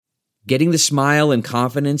Getting the smile and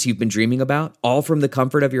confidence you've been dreaming about, all from the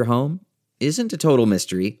comfort of your home, isn't a total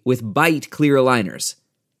mystery with Byte clear aligners.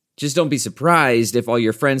 Just don't be surprised if all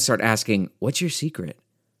your friends start asking, "What's your secret?"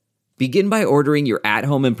 Begin by ordering your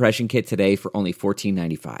at-home impression kit today for only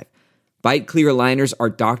 $14.95. Byte clear aligners are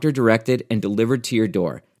doctor-directed and delivered to your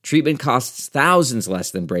door. Treatment costs thousands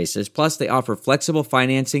less than braces, plus they offer flexible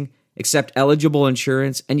financing, accept eligible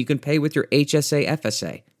insurance, and you can pay with your HSA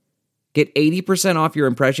FSA. Get 80% off your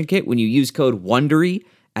impression kit when you use code WONDERY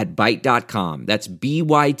at Byte.com. That's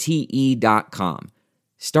BYTE.com.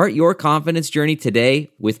 Start your confidence journey today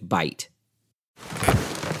with Byte.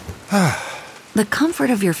 The comfort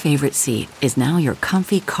of your favorite seat is now your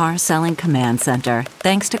comfy car selling command center,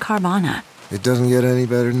 thanks to Carvana. It doesn't get any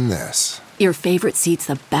better than this. Your favorite seat's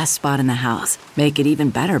the best spot in the house. Make it even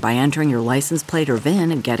better by entering your license plate or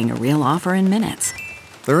VIN and getting a real offer in minutes.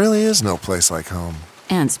 There really is no place like home.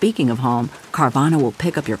 And speaking of home, Carvana will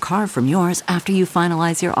pick up your car from yours after you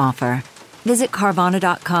finalize your offer. Visit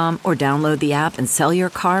Carvana.com or download the app and sell your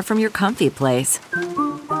car from your comfy place.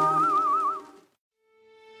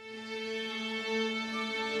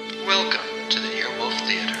 Welcome to the Earwolf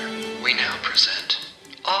Theater. We now present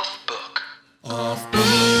Off Book. Off Book,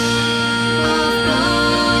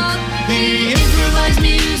 the improvised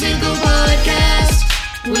musical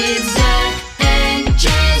podcast with Zach and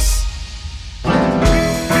Jess.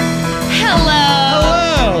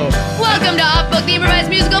 Hello. Welcome to Off Book, the improvised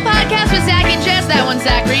musical podcast with Zach and Jess. That one's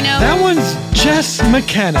Zach Reno. That one's Jess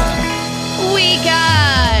McKenna. We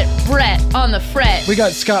got Brett on the fret. We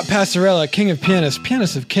got Scott Passarella, king of pianists,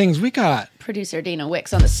 pianist of kings. We got Producer Dana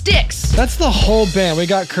Wicks on the sticks. that's the whole band. We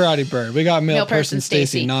got Karate Bird. We got Male Male Person Person Stacy,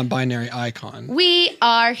 Stacy. non-binary icon. We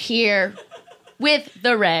are here with the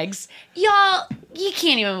regs. Y'all, you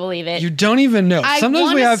can't even believe it. You don't even know. I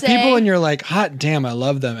Sometimes we wanna have say- people and you're like, hot damn, I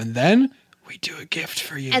love them. And then we do a gift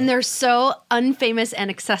for you. And they're so unfamous and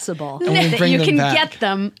accessible we that bring you them can back. get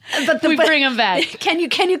them. But We bring 'em back. Can you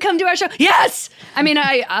come to our show? Yes. I mean,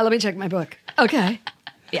 let me check my book. Okay.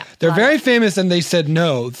 Yeah. They're very famous and they said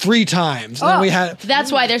no 3 times. And then we had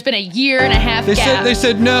That's why there's been a year and a half They gap.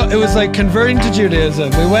 said no. It was like converting to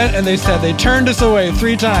Judaism. We went and they said they turned us away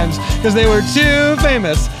 3 times because they were too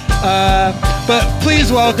famous. But please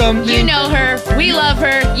welcome. You know her. We love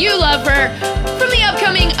her. You love her. From the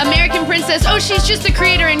upcoming American Princess. Oh, she's just the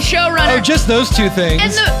creator and showrunner. Oh, just those 2 things.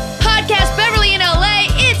 And the podcast Beverly in LA.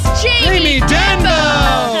 It's Jamie Jamie Denbo.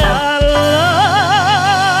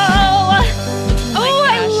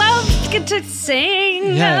 I love to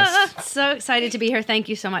sing. Yes. So excited to be here. Thank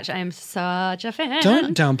you so much. I am such a fan.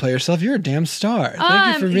 Don't downplay yourself. You're a damn star.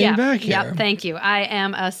 Thank you for being back here. Yep, thank you. I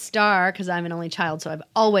am a star because I'm an only child, so I've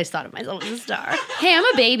always thought of myself as a star. Hey, I'm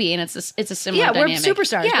a baby, and it's a similar Yeah, we're dynamic.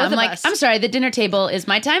 superstars, Yeah, both I'm of like, us. I'm sorry, the dinner table is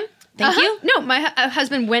my time. Thank you. No, my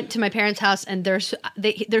husband went to my parents' house, and there's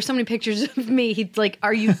so many pictures of me. He's like,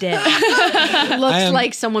 "Are you dead?" Looks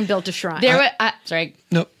like someone built a shrine. Sorry.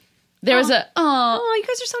 Nope. There was a Oh, you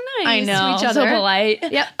guys are so nice. I know, to each other. so polite.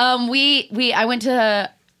 Yep. I went to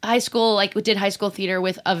high school, like we did high school theater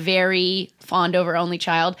with a very fond over only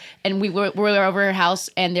child, and we were over her house,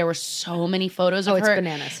 and there were so many photos of it's her.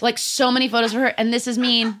 bananas. Like so many photos of her, and this is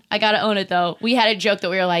mean. I gotta own it though. We had a joke that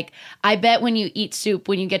we were like, I bet when you eat soup,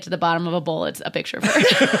 when you get to the bottom of a bowl, it's a picture of her.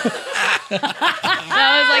 That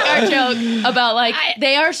was like our joke about like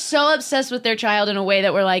they are so obsessed with their child in a way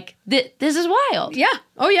that we're like, this is wild. Yeah.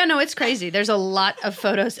 Oh, yeah. No, it's crazy. There's a lot of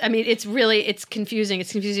photos. I mean, it's confusing.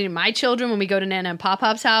 It's confusing to my children when we go to Nana and Pop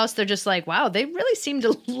Pop's house. They're just like, wow, they really seem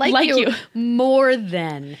to like you more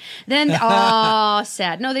than. Oh,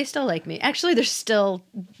 sad. No, they still like me. Actually, there's still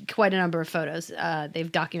quite a number of photos.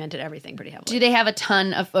 They've documented everything pretty heavily. Do they have a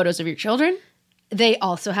ton of photos of your children? They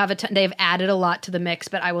also have they've added a lot to the mix,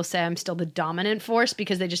 but I will say I'm still the dominant force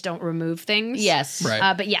because they just don't remove things. Yes.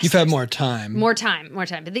 Right. But yes. You've had more time. More time.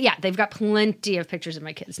 But yeah, they've got plenty of pictures of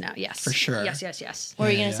my kids now. Yes. For sure. Yes. What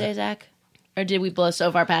were you going to say, Zach? Or did we blow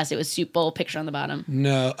so far past it was soup bowl picture on the bottom?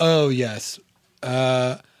 No. Oh, yes.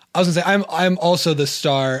 I was gonna say I'm also the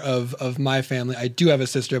star of my family. I do have a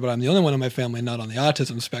sister, but I'm the only one in my family not on the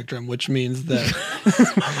autism spectrum, which means that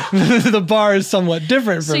the bar is somewhat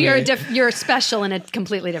different for so me. you're special in a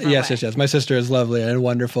completely different way. Yes. My sister is lovely and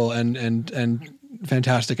wonderful and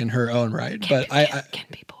fantastic in her own right. Can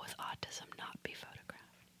people with autism not be photographed?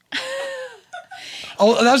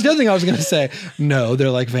 Oh, that was the other thing I was going to say. No, they're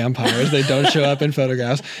like vampires. They don't show up in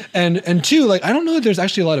photographs. And 2, like I don't know if there's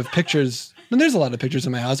actually a lot of pictures No, there's a lot of pictures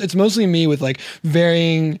in my house. It's mostly me with like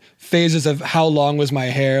varying phases of how long was my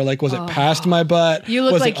hair. Like, was it past my butt? You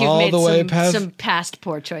look was like it you've all made the way past? some past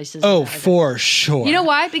poor choices. Oh, for sure. You know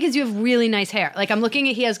why? Because you have really nice hair. Like, I'm looking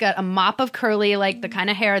at, he has got a mop of curly, like the kind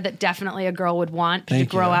of hair that definitely a girl would want to Thank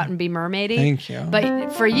grow you. out and be mermaidy. Thank you. But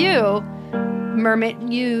for you,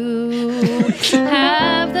 mermaid, you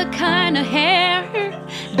have the kind of hair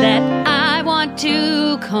that I want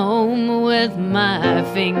to comb with my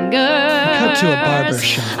fingers. Cut to a barber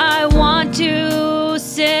shop. I want to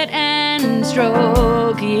sit and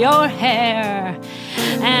stroke your hair,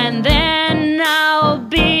 and then I'll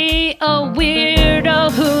be a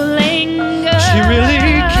weirdo who lingers. She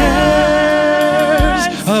really cares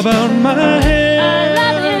about my hair. I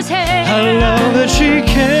love his hair. I love that she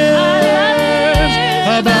cares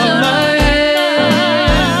about my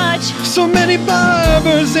hair. So many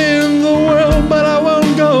barbers in the world, but I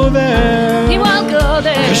won't go there. He won't go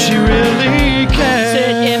there. 'Cause she really cares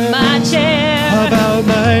Sit in my chair. about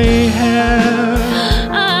my hair.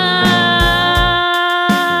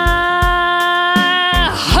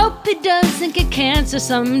 I hope he doesn't get cancer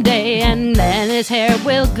someday, and then his hair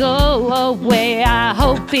will go away. I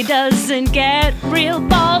hope he doesn't get real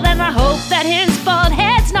bald, and I hope that his bald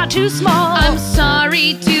head's not too small. I'm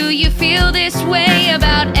sorry, do you feel this way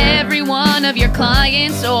about every one of your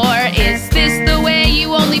clients? Or is this the way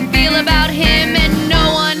you only feel about him and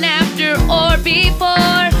no one after or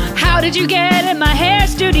before? How did you get in my hair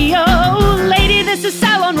studio? Lady, this is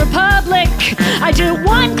Salon Republic. I do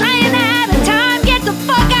one client at a time. Get the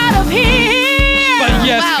fuck out of here. But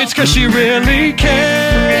yes, Wow. it's 'cause she really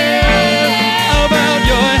cares about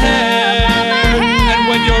your hair. And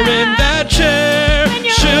when you're in that chair,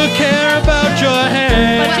 she'll care about your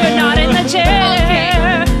hair. But you're not in the chair.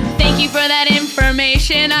 Okay. Thank you for that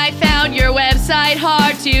information. I found your website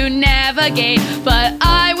hard to navigate, but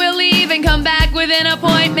I will leave and come back with an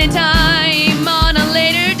appointment time on a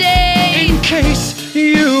later day. In case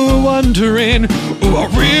you were wondering, ooh, I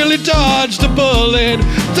really dodged a bullet.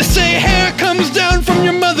 They say hair comes down from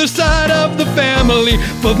your mother's side of the family,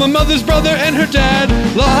 but my mother's brother and her dad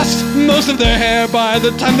lost most of their hair by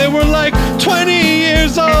the time they were like 20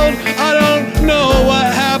 years old. I don't know what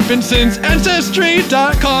happened since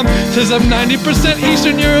Ancestry.com says I'm 90%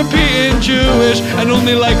 Eastern European Jewish and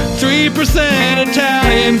only like 3%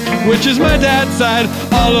 Italian, which is my dad's side,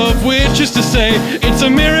 all of which is to say it's a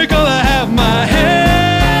miracle I have my hair.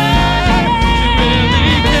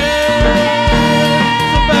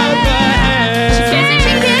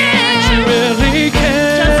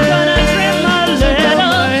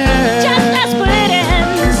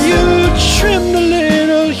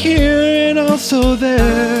 So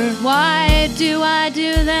there. Why do I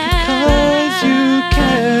do that? 'Cause you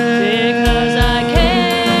care. Because I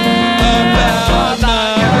care about my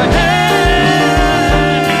hair.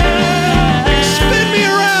 Spin me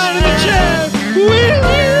around in the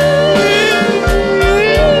chair.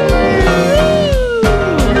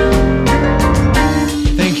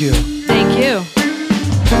 Thank you. Thank you.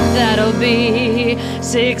 That'll be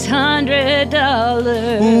 $600.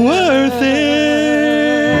 Worth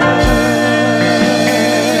it.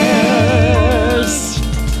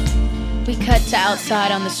 We cut to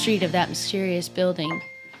outside on the street of that mysterious building.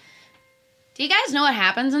 Do you guys know what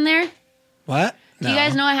happens in there? What? Do you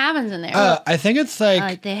guys know what happens in there? I think it's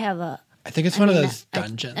like They have a. I think it's one of those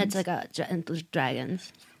dungeons. It's like a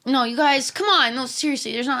dragons. No, you guys, come on. No,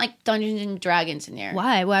 seriously. There's not like Dungeons and Dragons in there.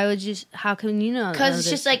 Why? Why would you? How can you know? Because it's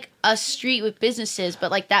just like a street with businesses, but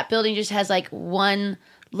like that building just has like one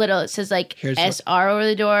little, it says like Here's what- SR over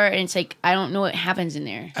the door, and it's like, I don't know what happens in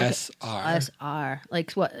there. SR. SR.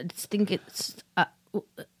 Like what? I think it's.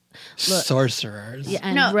 Sorcerers. Yeah,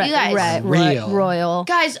 and No, you guys. Real. royal.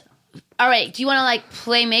 Guys, all right, do you want to like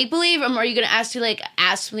play make believe, or are you going to ask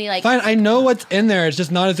me like, Fine, I know what's in there. It's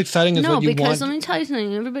just not as exciting as No, what you because want. let me tell you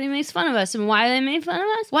something. Everybody makes fun of us, and why they make fun of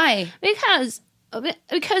us? why? Because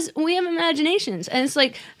we have imaginations, and it's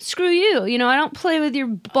like screw you. You know, I don't play with your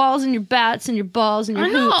balls and your bats and your balls and your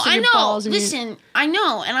hoops and your balls. And Listen, I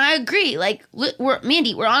know, and I agree. Like, we're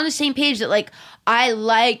on the same page that like I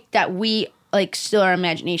like that we like still are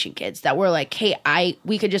imagination kids. That we're like, hey,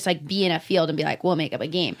 we could just like be in a field and be like, we'll make up a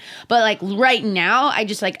game. But like right now, I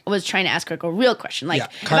just like was trying to ask her a real question. Like, yeah,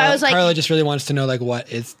 if Carla, I was like, Carla just really wants to know like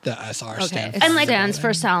what is the SR Okay, stand it for. And, like- stands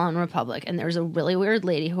for Salon Republic, and there's a really weird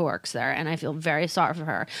lady who works there, and I feel very sorry for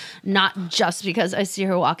her. Not just because I see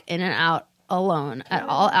her walk in and out alone at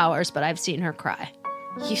all hours, but I've seen her cry.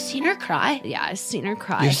 you've seen her cry? Yeah, I've seen her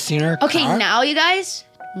cry. You've seen her Okay, car? now you guys,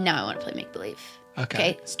 now I want to play make believe.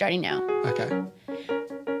 Okay. Starting now. Okay.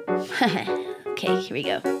 Okay, here we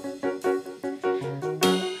go.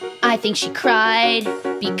 I I think she cried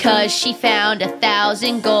because she found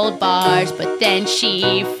 1,000 gold bars, but then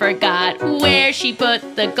she forgot where she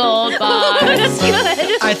put the gold bars. That's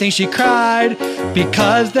good. I think she cried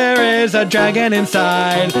because there is a dragon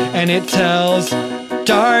inside, and it tells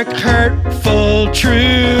dark, hurtful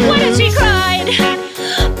truths. What if she cried?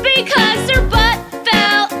 Because her butt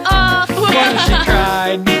fell off. What if she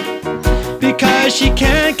cried? Because she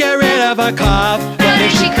can't get rid of a cough. What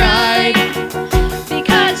if she cried?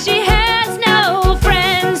 Because she has no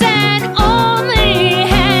friends and only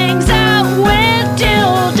hangs out with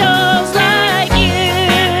dildos like you.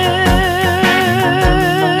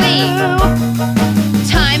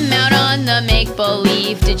 Time out on the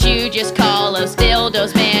make-believe. Did you just call those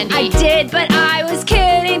dildos Mandy? I did, but I was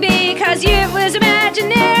kidding because it was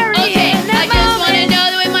imaginary. Okay, in that I just want to moment. know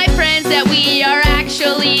that with my friends that we are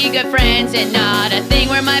actually good friends and not a thing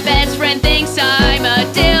where my best friend thinks I'm a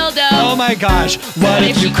dildo. Oh my gosh, what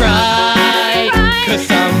if you cried? Cause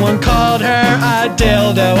someone called her a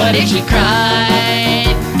dildo. What if she cried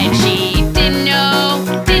and she didn't know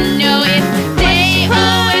if they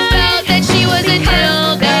always felt that she was a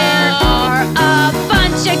dildo? Or a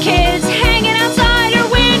bunch of kids hanging outside her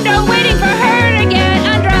window waiting for her to get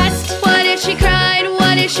undressed. What if she cried?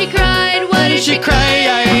 What if she cried? What if she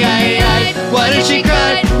cried? What if she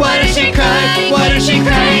cried? What if she cried? What if she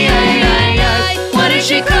cried? What if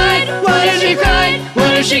she cried? What if she cried?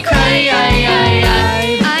 What if she cried?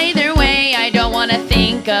 Either way, I don't want to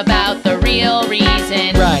think about the real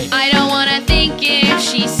reason. Right. I don't want to think if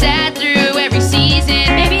she sat through every season.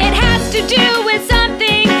 Maybe it has to do with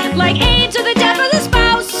something like AIDS or the death of the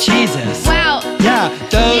spouse. Jesus. Wow. Yeah,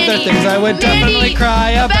 those are things I would definitely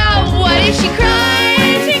cry about. What if she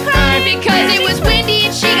cried? She cried because it was windy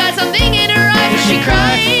and she got something in her eye. She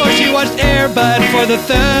cried, or she watched Air Bud for the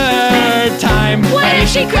 3rd time. What if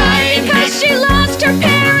she cried because she lost her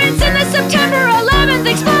parents in the September 11th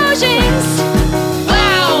explosions?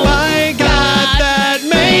 Wow. My God, that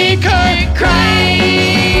make her cry.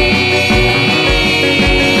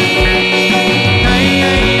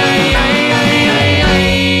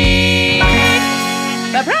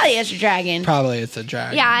 But probably it's a dragon. Probably it's a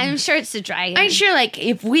dragon. Yeah, I'm sure it's the dragon. I'm sure, like,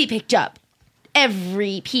 if we picked up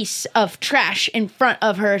every piece of trash in front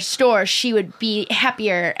of her store, she would be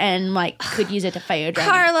happier and, like, could use it to fight a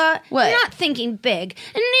dragon. Carla, What? you're not thinking big,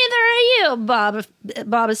 and neither are you,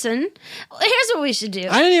 Bobison. Here's what we should do.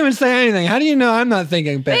 I didn't even say anything. How do you know I'm not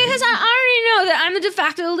thinking big? Because I already know that I'm the de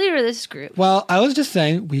facto leader of this group. Well, I was just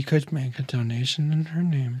saying we could make a donation in her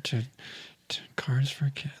name to Cars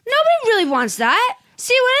for Kids. Nobody really wants that.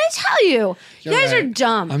 See what I tell you? You're You guys are right.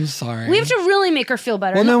 dumb. I'm sorry. We have to really make her feel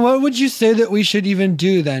better. Well, then what would you say that we should even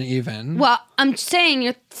do then, even? Well, I'm saying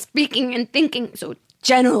you're speaking and thinking so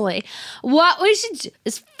generally. What we should do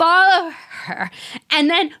is follow her and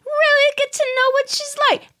then really get to know what she's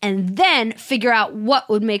like and then figure out what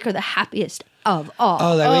would make her the happiest of all.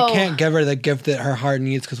 Oh, that we can't give her the gift that her heart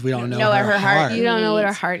needs because we don't know her heart. You don't know what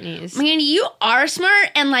her heart needs. Mandy, you are smart,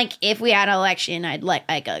 and like if we had an election, I'd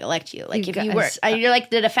elect you. Like You if you were, guys- you're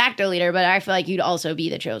like the de facto leader, but I feel like you'd also be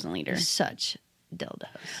the chosen leader. Such dildos.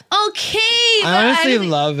 Okay, I honestly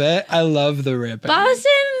love it. I love the ribbon.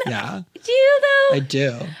 Boston? Yeah, Do you though? I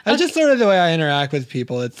do. That's just sort of the way I interact with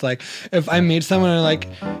people. It's like if I meet someone and like,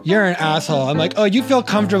 you're an asshole, I'm like, oh, you feel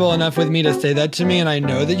comfortable enough with me to say that to me, and I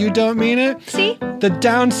know that you don't mean it. See? The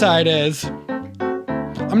downside is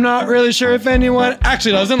I'm not really sure if anyone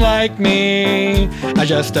actually doesn't like me. I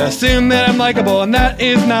just assume that I'm likable, and that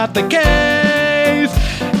is not the case.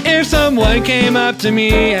 If someone came up to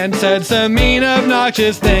me and said some mean,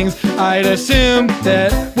 obnoxious things, I'd assume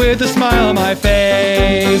that with a smile on my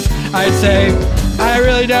face, I'd say, I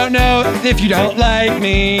really don't know if you don't like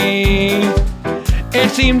me. It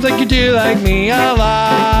seems like you do like me a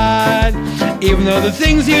lot. Even though the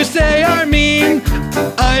things you say are mean,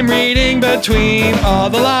 I'm reading between all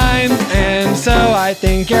the lines, and so I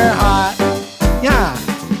think you're hot. Yeah.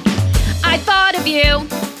 I thought of you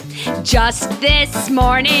just this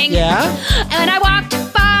morning. Yeah? And I walked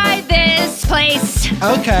by this place.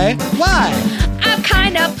 Okay. Why? A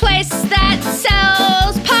kind of place that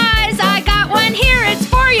sells pies. I got one here, it's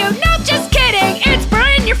for you. No, just kidding, it's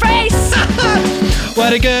in your face.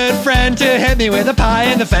 What a good friend to hit me with a pie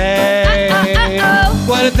in the face.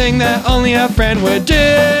 What a thing that only a friend would do.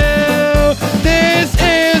 This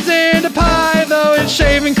isn't a pie, though it's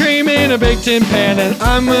shaving cream in a big tin pan, and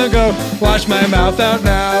I'm gonna go wash my mouth out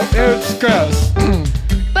now. It's gross.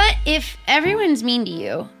 But if everyone's mean to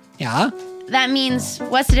you, Yeah? that means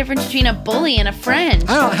what's the difference between a bully and a friend?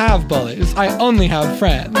 I don't have bullies. I only have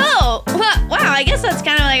friends. Oh, wow, I guess that's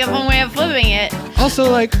kind of like a fun way of flipping it. Also,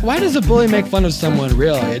 like, why does a bully make fun of someone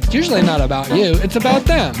really? It's usually not about you. It's about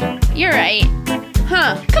them. You're right.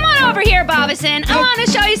 Huh. Come on over here, Bobison. I want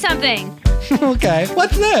to show you something. Okay.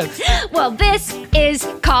 What's this? Well, this is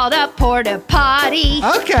called a porta potty.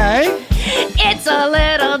 Okay. It's a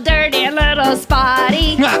little dirty, a little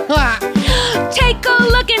spotty. Take a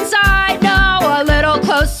look inside. No, a little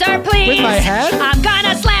closer, please. With my head? I'm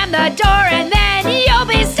gonna slam the door and then you'll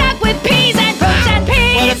be stuck with peas and poops and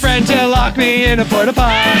peas. What a friend to lock me in a porta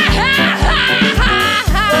potty.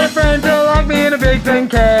 What a friend to lock me in a big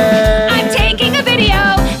pink cage. I'm taking a video.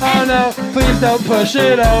 Oh no, please don't push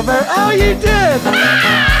it over. Oh, you did.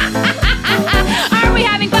 Are we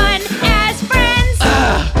having fun as friends?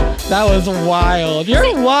 That was wild.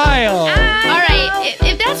 You're wild. All right,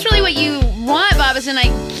 if that's really what you want, Bobison, I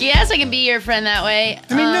guess I can be your friend that way.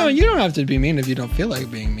 I mean, no, you don't have to be mean if you don't feel like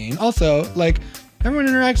being mean. Also, like, everyone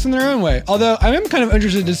interacts in their own way. Although, I am kind of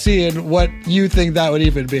interested to see in what you think that would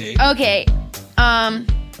even be. Okay,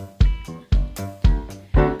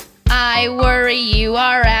 I worry you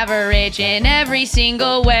are average in every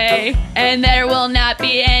single way, and there will not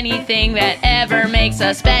be anything that ever makes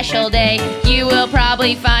a special day. You will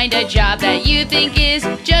probably find a job that you think is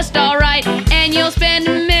just alright, and you'll spend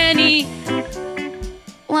many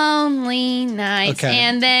lonely nights. Okay.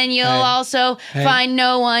 And then you'll also find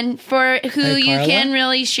no one for who you Carla? can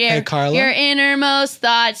really share Hey, Carla? your innermost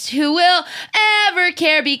thoughts, who will ever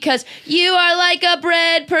care, because you are like a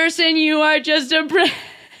bread person. You are just a bread.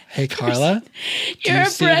 Hey, Carla? Do You're you a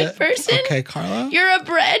see bread that? person? Okay, Carla? You're a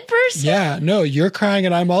bread person? Yeah, no, you're crying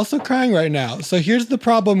and I'm also crying right now. So here's the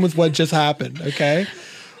problem with what just happened, okay?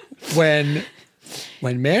 When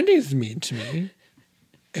Mandy's mean to me,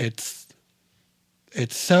 it's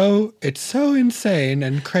so insane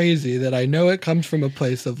and crazy that I know it comes from a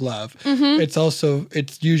place of love. Mm-hmm.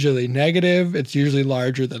 It's usually negative. It's usually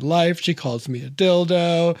larger than life. She calls me a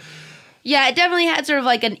dildo. Yeah, it definitely had sort of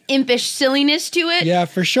like an impish silliness to it. Yeah,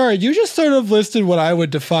 for sure. You just sort of listed what I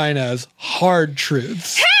would define as hard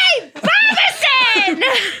truths. Hey, Bobison!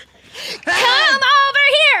 Come over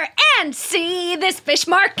here and see this fish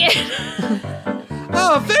market.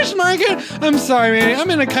 Oh, fish market? I'm sorry, Manny.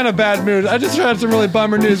 I'm in a kind of bad mood. I just heard some really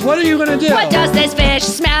bummer news. What are you going to do? What does this fish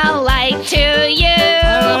smell like to you?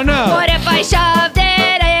 I don't know. What if I shoved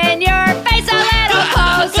it in your face a little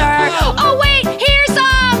closer? Oh, wait, here's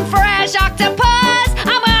some fresh octopus.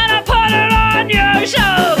 I'm gonna put it on your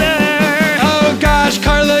shoulder. Oh gosh,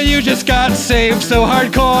 Carla, you just got saved so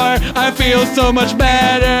hardcore. I feel so much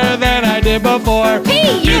better than I did before.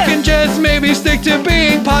 You can just maybe stick to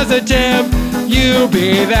being positive. You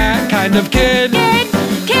be that kind of kid.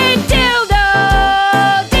 Kid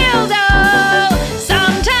dildo, dildo.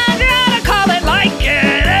 Sometimes you gotta call it like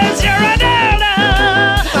it is. You're a dildo,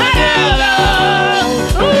 a dildo.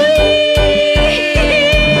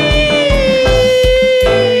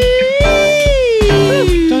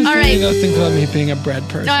 Don't say All any right. of those things about me being a bread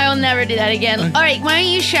person. No, I will never do that again. All right, why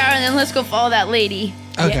don't you shower and then let's go follow that lady.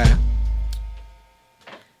 Okay.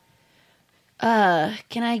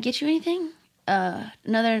 Can I get you anything?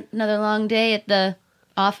 Another long day at the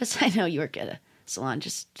office? I know you work at a salon,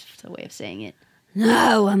 just a way of saying it.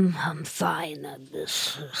 No, I'm fine at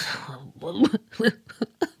this.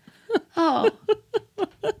 Oh.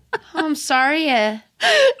 I'm sorry. No,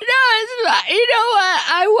 it's not. You know what?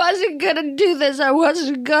 I wasn't gonna do this. I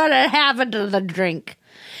wasn't gonna have another drink.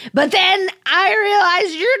 But then I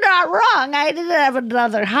realized you're not wrong. I did have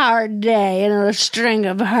another hard day and a string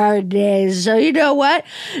of hard days. So you know what?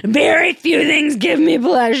 Very few things give me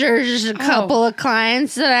pleasure. Just a couple of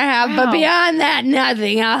clients that I have. But beyond that,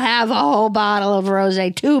 nothing. I'll have a whole bottle of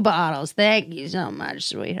rosé. 2 bottles. Thank you so much,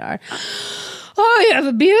 sweetheart. Oh, you have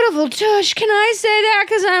a beautiful tush. Can I say that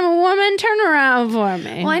because I'm a woman? Turn around for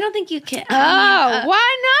me. Well, I don't think you can. Oh,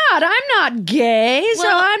 why not? I'm not gay, so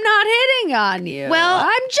Well- I'm not hitting on you. Well,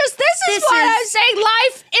 I'm just, this is what I'm saying.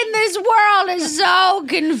 Life in this world is so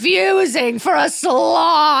confusing for a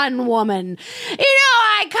salon woman. You know,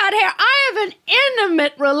 I cut hair. I have an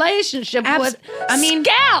intimate relationship with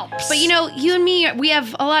scalps. But you know, you and me, we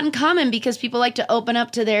have a lot in common because people like to open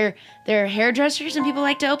up to their hairdressers and people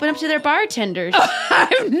like to open up to their bartenders.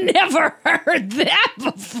 I've never heard that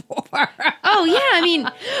before. Oh yeah, I mean,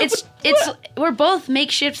 it's we're both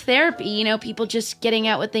makeshift therapy, you know, people just getting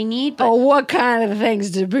out what they need, but what kind of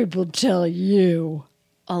things do people tell you?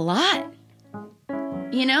 a lot.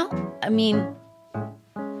 You know? I mean,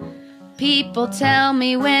 people tell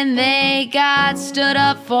me when they got stood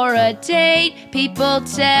up for a date. People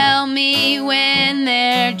tell me when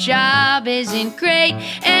their job isn't great.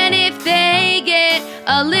 And if they get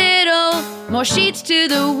a little more sheets to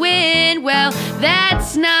the wind, well,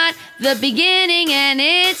 that's not the beginning and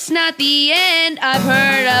it's not the end. I've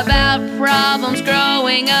heard about problems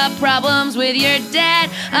growing up, problems with your dad.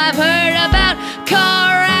 I've heard about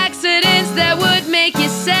car accidents that would make you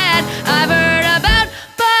sad. I've heard about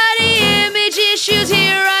body image issues.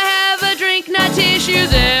 Here I have a drink, not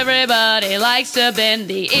tissues. Everybody likes to bend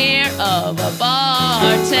the ear of a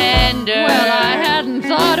bartender. Well, I hadn't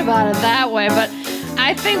thought about it that way, but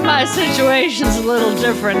I think my situation's a little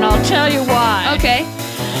different, and I'll tell you why. Okay.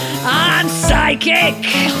 I'm psychic.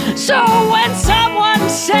 So when someone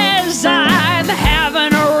says I'm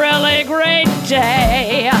having a really great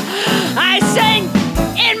day, I sing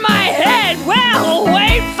in my head, well,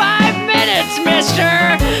 wait 5 minutes,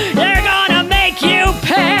 mister. They're gonna make you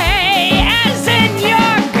pay. As in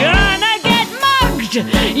you're gonna get mugged,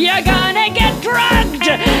 you're gonna get drugged,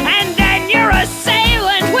 and then your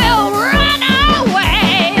assailant will run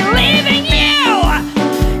away, leaving you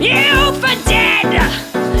for dead.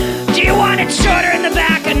 Do you want it shorter in the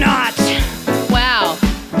back or not? Wow.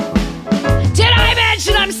 Did I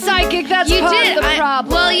mention I'm psychic? That's You part did. of the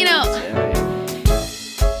problem. Well, you know,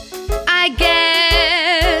 I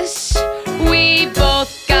guess we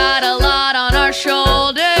both got a lot on our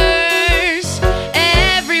shoulders.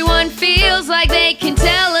 Everyone feels like they can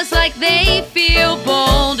tell us like they feel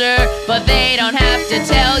bolder, but they don't have to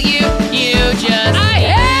tell you. You just I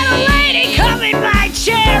had a lady come in my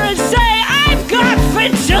chair and say, I've got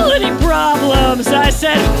fertility problems. I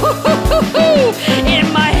said, hoo.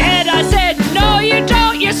 In my head, I said, no, you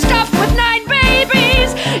don't. You're stuffed with 9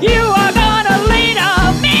 babies. You are gonna lead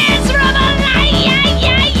a miserable life.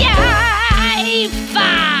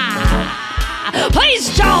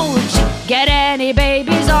 Please don't get any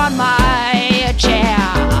babies on my chair.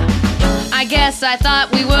 I guess I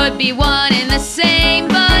thought we would be one and the same,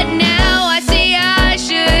 but now I see I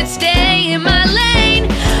should stay in my lane.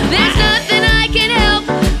 There's nothing I can help.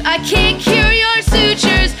 I can't cure your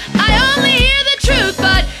sutures. I only hear the truth,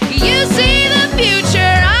 but you see the future.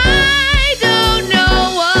 I don't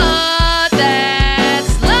know what that's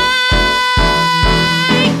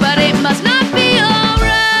like, but it must not be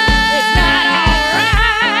alright. It's not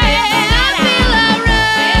alright. It must not feel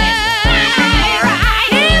alright.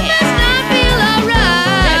 It must not feel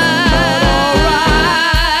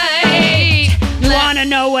alright. You wanna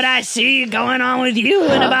know what I see going on with you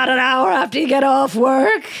in about an hour after you get off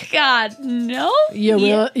work? God, no.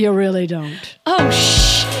 You really don't. Oh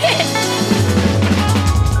shit.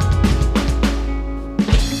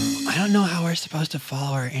 I don't know how we're supposed to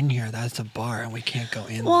follow her in here. That's a bar, and we can't go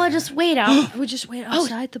in. Well, I there. just wait out. We just wait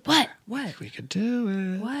outside the bar. What? We could do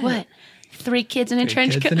it. What? 3 kids in a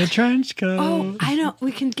trench Kids coat. in a trench coat. Oh, I know.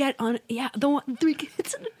 We can get on. Yeah, the one, 3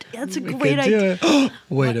 kids. That's a We great could do idea. it.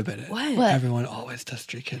 Wait a minute. What? Everyone always does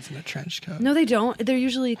 3 kids in a trench coat. No, they don't. They're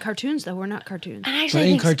usually cartoons, though. We're not cartoons. And But actually, I in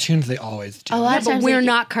think cartoons, they always do. a lot Yeah, of but times we're they-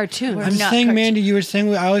 not cartoons. I'm not saying, cartoon. Mandy, you were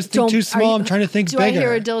saying I always think too small. I'm trying to think do bigger. I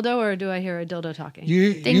hear a dildo or do I hear a dildo talking?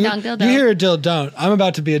 Ding dong dildo. You hear a dildo. I'm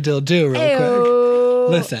about to be a dildo real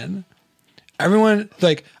quick. Listen, everyone,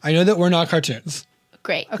 like, I know that we're not cartoons.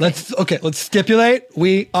 Great. Let's stipulate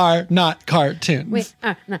we are not cartoons. Wait,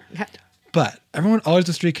 no. But everyone always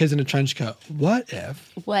does 3 kids in a trench coat. What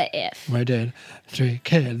if What if? I did 3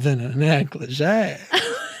 kids in a negligee?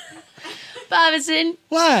 Bobson,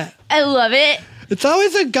 What? I love it. It's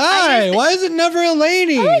always a guy. Why is it never a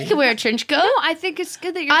lady? I could wear a trench coat. No, I think it's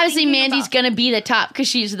good that you're Obviously, thinking Mandy's about- gonna be the top because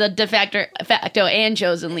she's the de facto and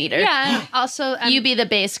chosen leader. Yeah, and also You be the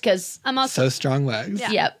base because. I'm also So strong legs.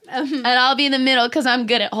 Yep. And I'll be in the middle because I'm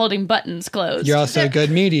good at holding buttons closed. You're also a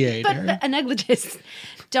good mediator. but a negligee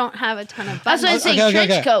don't have a ton of That's buttons. what I'm saying. Okay,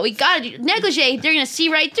 trench coat. We gotta do negligee. They're gonna see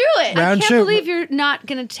right through it. I Round can't trip. believe you're not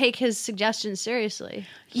going to take his suggestions seriously.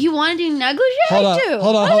 You want to do negligee? Hold on, do.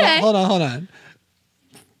 hold Okay. on.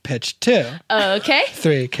 Pitch 2. Okay.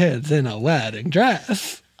 3 kids in a wedding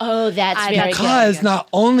dress. Oh, that's very good. Because not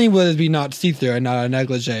only will it be not see-through and not a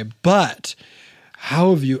negligee, but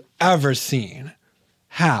how have you ever seen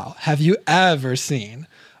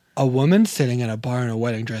a woman sitting in a bar in a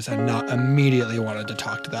wedding dress and not immediately wanted to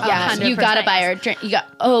talk to that Yeah, person? you gotta buy her a drink.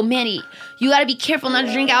 Manny, you gotta be careful not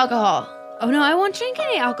to drink alcohol. Oh, no, I won't drink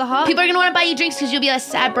any alcohol. People are gonna want to buy you drinks because you'll be a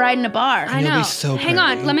sad bride in a bar. I You'll be know. so Hang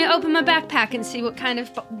on. pretty. Let me open my backpack and see what kind of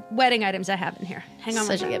wedding items I have in here. Hang on.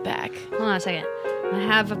 Such a good back. Hold on a second. I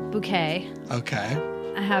have a bouquet. Okay.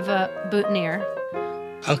 I have a boutonniere.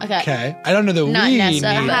 Okay. I don't know that Not we Nessa. need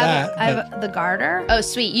I have, that. I have the garter. Oh,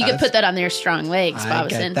 sweet. You could put that on their strong legs, I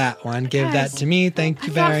Bobson. get that one. Give that Guys, to me. Thank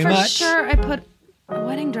you I thought very for much. sure I put a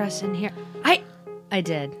wedding dress in here. I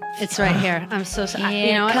did. It's right here. I'm so sorry. Here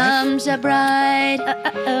You know what? comes a bride.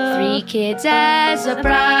 3 kids as a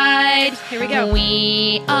bride. Here we go.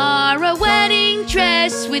 We are a wedding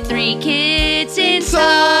dress with 3 kids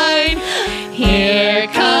inside. Here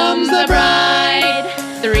comes the bride.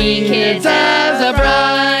 3 kids as a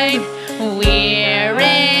bride. We're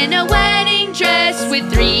in a wedding dress with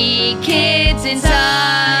 3 kids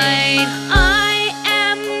inside. I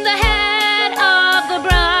am the head of the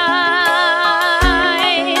bride.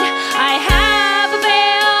 I have a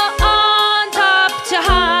veil on top to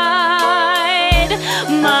hide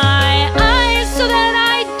my eyes so that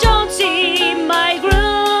I don't see my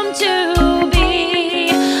groom to be.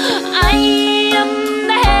 I am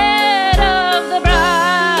the head of the bride.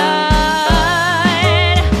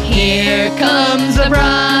 Here comes the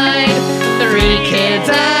bride. 3 kids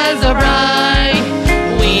as a bride.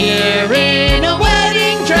 We're in a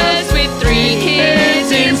wedding dress with 3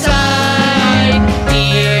 kids inside.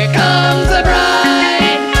 Here comes the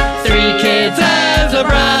bride. 3 kids as a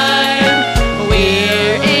bride.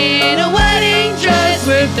 We're in a wedding dress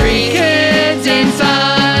with 3 kids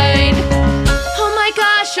inside. Oh my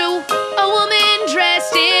gosh, a woman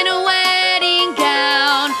dressed in a wedding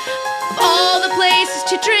gown. Of all the places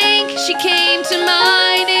to drink, she came to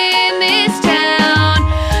mind in this town.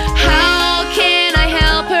 How can I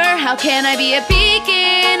help her? How can I be a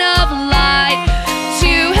beacon of light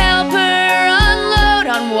to help her unload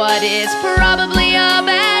on what is probably a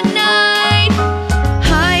bad night?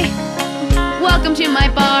 Hi, welcome to my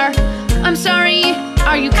bar. I'm sorry,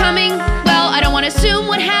 are you coming? Well, I don't want to assume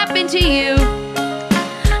what happened to you.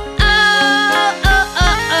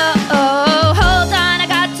 Oh, hold on, I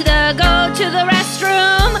got to go to the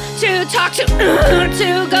restroom to talk to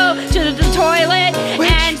go to the toilet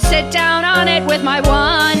and sit down on it with my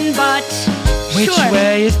one butt. Which Sure.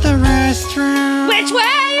 way is the restroom? Which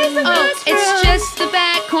way is the restroom? It's just the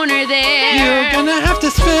back corner there. You're gonna have to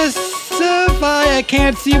specify. I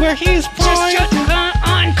can't see where he's pointing.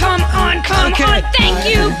 Come on. Okay. Thank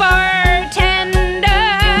you, bartender.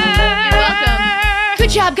 You're welcome. Good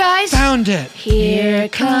job, guys. Found it. Here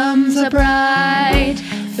comes a bride.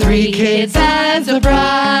 3 kids as a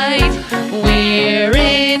bride. We're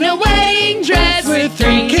in a wedding dress with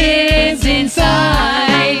 3 kids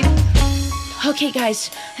inside. Okay, guys.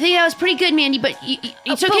 I think that was pretty good, Mandy, but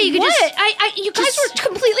it's okay. You could what? just... You guys were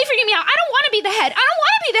completely freaking me out. I don't want to be the head. I don't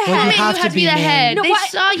want to be the Well, head. you have to be, the head. Mandy. They what?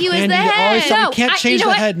 saw you as Mandy, the you always head. saw- we can't change you know the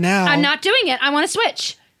what? head now. I'm not doing it. I want to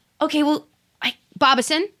switch. Okay, well,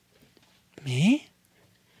 Bobison, Me?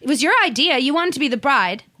 it was your idea. You wanted to be the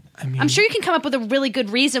bride. I mean, I'm sure you can come up with a really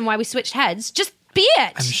good reason why we switched heads. Just be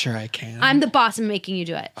it. I'm sure I can. I'm the boss. I'm making you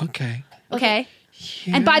do it. Okay. Okay.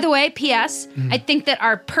 And by the way, P.S. I think that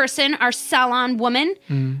our salon woman,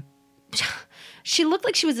 she looked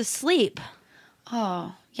like she was asleep.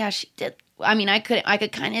 Oh, yeah, she did. I mean, I could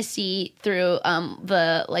kind of see through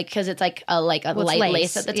the because it's like a light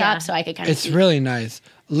lace at the top, yeah. so I could kind of. It's see. really nice.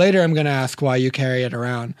 Later, I'm going to ask why you carry it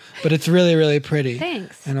around, but it's really, really pretty.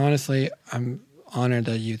 Thanks. And honestly, I'm honored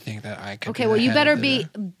that you think that I could. Okay, be well, the you head better of the-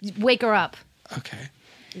 wake her up. Okay.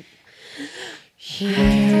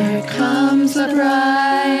 Here comes a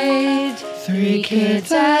bride, 3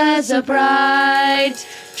 kids as a bride,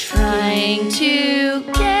 trying to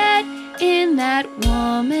get in that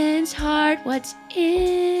woman's heart. What's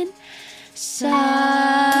inside?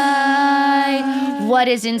 What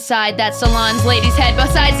is inside that salon's lady's head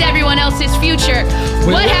besides everyone else's future?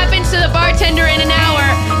 What happens to the bartender in an hour?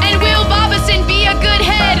 And will Bobison be a good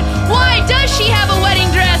head? Why does she have a wedding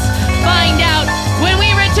dress? Find out when we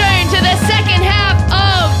return to the second half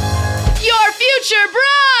of Your Future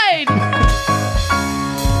Bride!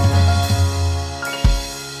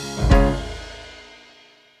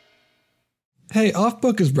 Hey, Off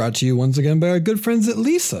Book is brought to you once again by our good friends at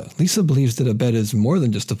Lisa. Lisa believes that a bed is more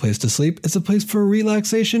than just a place to sleep. It's a place for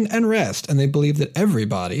relaxation and rest, and they believe that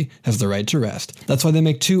everybody has the right to rest. That's why they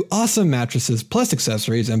make 2 awesome mattresses plus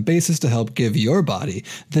accessories and bases to help give your body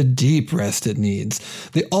the deep rest it needs.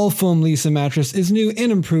 The all-foam Lisa mattress is new and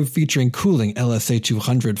improved, featuring cooling LSA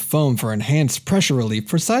 200 foam for enhanced pressure relief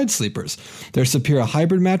for side sleepers. Their Sapira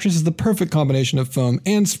hybrid mattress is the perfect combination of foam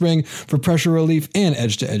and spring for pressure relief and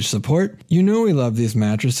edge-to-edge support. You know we love these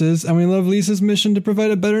mattresses, and we love Lisa's mission to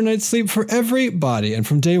provide a better night's sleep for everybody. And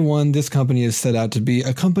from day one, this company is set out to be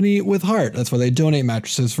a company with heart. That's why they donate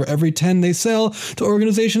mattresses for every 10 they sell to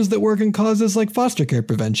organizations that work in causes like foster care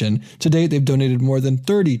prevention. To date, they've donated more than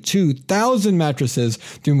 32,000 mattresses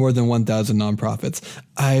through more than 1,000 nonprofits.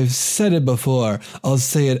 I've said it before. I'll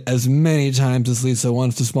say it as many times as Lisa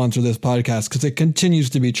wants to sponsor this podcast because it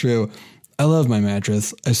continues to be true. I love my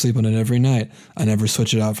mattress. I sleep on it every night. I never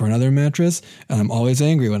switch it out for another mattress, and I'm always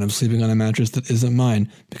angry when I'm sleeping on a mattress that isn't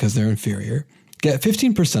mine because they're inferior. Get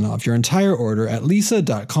 15% off your entire order at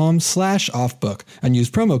leesa.com/offbook and use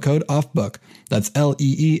promo code offbook. That's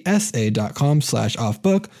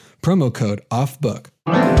LEESA.com/offbook, promo code offbook.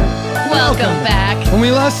 Welcome back. When we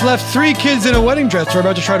last left 3 kids in a wedding dress were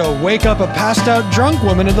about to try to wake up a passed out drunk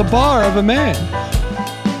woman in the bar of a man.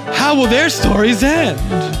 How will their stories end?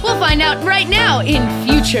 We'll find out right now in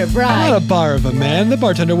Future Bride. Not a bar of a man. The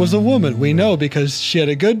bartender was a woman. We know because she had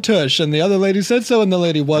a good tush, and the other lady said so, and the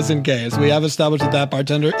lady wasn't gay. So we have established that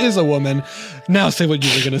bartender is a woman. Now say what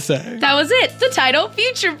you were going to say. That was it. The title,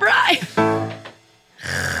 Future Bride.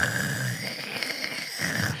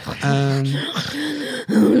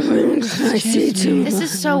 This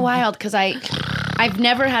is so wild because I've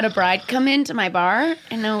never had a bride come into my bar,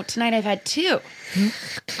 and now tonight I've had 2.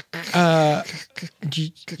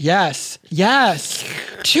 Yes.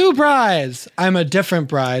 2 brides. I'm a different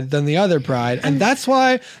bride than the other bride, and that's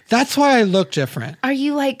why I look different. Are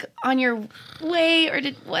you like on your way, or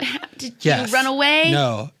did Yes. you run away?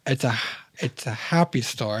 No, it's a happy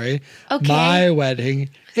story. Okay. My wedding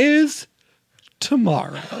is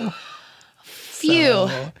tomorrow. Phew.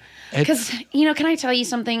 So Because, can I tell you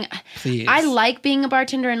something? Please. I like being a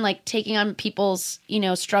bartender and like taking on people's,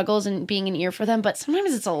 struggles and being an ear for them, but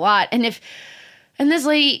sometimes it's a lot. And this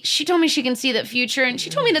lady, she told me she can see the future, and she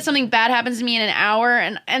told me that something bad happens to me in an hour,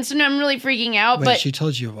 and so now I'm really freaking out. Wait, but she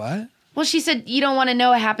told you what? Well, she said, you don't want to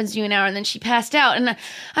know what happens to you in an hour, and then she passed out. And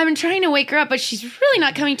I've been trying to wake her up, but she's really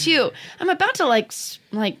not coming to. I'm about to I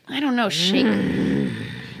don't know, shake. You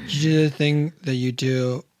do the thing that you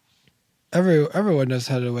do. Everyone knows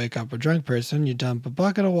how to wake up a drunk person. You dump a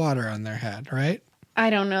bucket of water on their head, right? I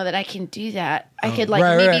don't know that I can do that. I could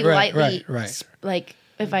right, maybe right, lightly, right. like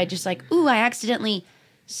if I just I accidentally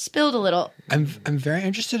spilled a little. I'm very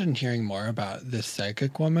interested in hearing more about this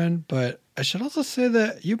psychic woman, but I should also say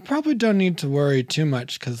that you probably don't need to worry too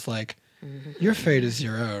much because, your fate is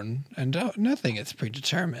your own, and nothing is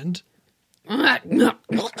predetermined.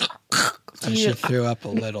 And she threw up a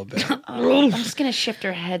little bit. I'm just gonna shift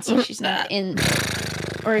her head so she's not in.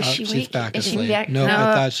 Or is she She's weak? back Is she asleep. back? No, I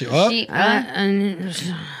thought she. Oh,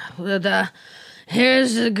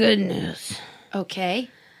 Here's the good news. Okay.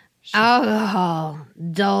 Alcohol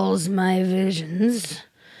dulls my visions,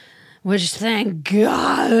 which thank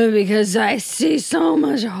God, because I see so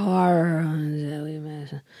much horror on Daily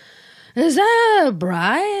Mass. Is that a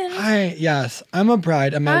bride? Yes, I'm a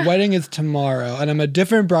bride, and my wedding is tomorrow, and I'm a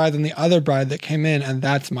different bride than the other bride that came in, and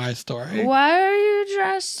that's my story. Why are you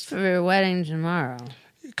dressed for your wedding tomorrow?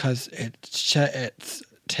 Because it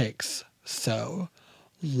takes so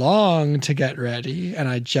long to get ready, and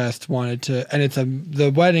I just wanted to. And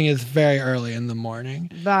the wedding is very early in the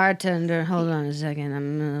morning. Bartender, hold on a second.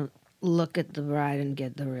 I'm gonna look at the bride and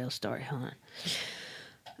get the real story. Hold on.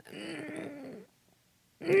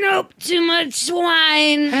 Nope, too much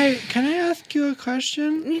wine. Hey, can I ask you a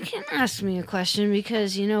question? You can ask me a question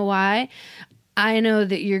because you know why? I know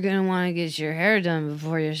that you're going to want to get your hair done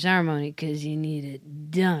before your ceremony because you need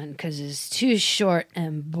it done because it's too short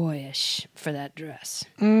and boyish for that dress.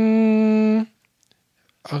 Well,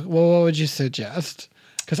 what would you suggest?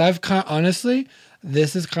 Because honestly,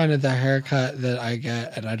 this is kind of the haircut that I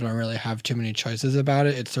get, and I don't really have too many choices about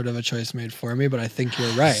it. It's sort of a choice made for me, but I think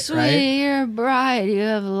you're right, Sweetie, right? you're a bride. You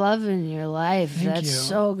have love in your life. Thank That's you.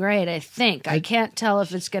 so great, I think. I can't tell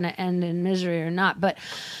if it's going to end in misery or not, but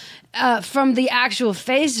from the actual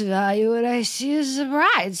face value, what I see is a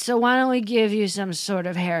bride. So why don't we give you some sort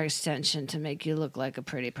of hair extension to make you look like a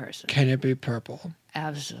pretty person? Can it be purple?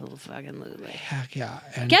 Absolutely. Heck yeah.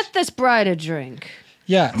 And Get this bride a drink.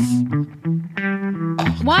 yes.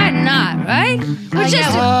 Why not, right?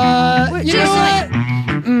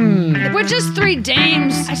 We're just 3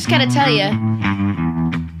 dames. I just gotta tell you.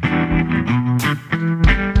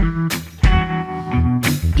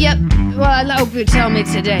 Yep. Well, I hope you tell me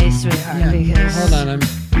today, sweetheart, because... Hold on,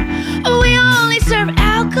 We only serve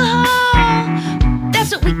alcohol.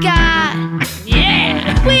 That's what we got.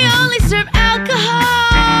 Yeah. We only serve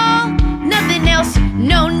alcohol. Nothing else.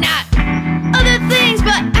 No, not other things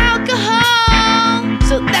but alcohol.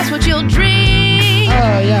 So that's what you'll drink.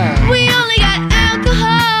 Oh, yeah. We only got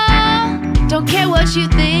alcohol. Don't care what you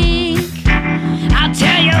think. I'll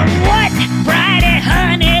tell you what, Bridie,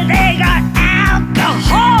 honey, they got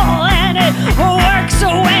alcohol, and it works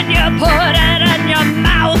when you put it in your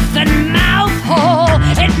mouth and mouth hole.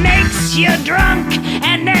 It makes you drunk,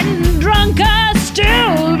 and then drunker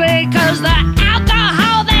still, because the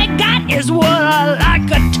alcohol they got is what I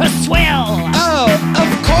like it to swill. Oh, of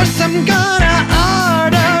course I'm gonna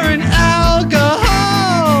order an alcohol.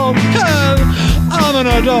 an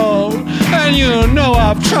adult, and you know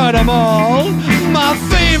I've tried them all. My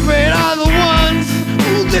favorite are the ones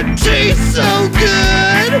that taste so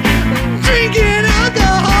good. Drinking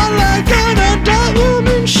alcohol like an adult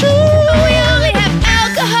woman should. We only have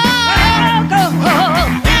alcohol.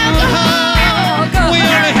 We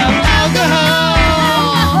only have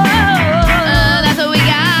alcohol. That's what we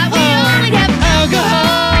got. We only have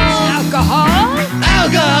Alcohol.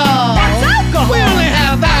 Alcohol. What's alcohol? We only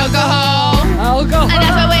have alcohol. Alcohol. And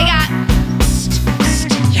that's what we got.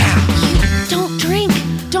 Yeah. Don't drink.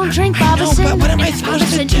 Don't drink, Bobison. but what am I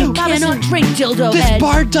supposed to do? You cannot drink, dildo This head.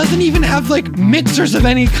 bar doesn't even have like mixers of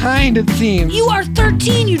any kind, it seems. You are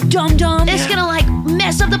 13, you dum-dum. It's gonna like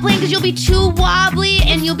mess up the plane because you'll be too wobbly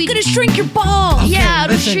and you'll be gonna shrink your balls. Yeah,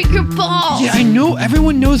 it'll listen. shrink your balls. Yeah, I know.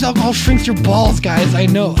 Everyone knows alcohol shrinks your balls, guys. I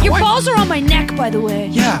know. Your Why- balls are on my neck, by the way.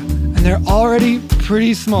 Yeah, and they're already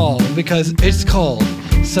pretty small because it's cold.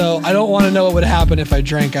 So I don't want to know what would happen if I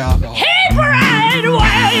drank alcohol. Hey, Brad,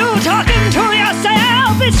 why are you talking to yourself?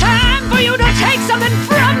 It's time for you to take something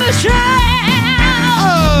from the shelf.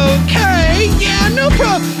 Okay, yeah, no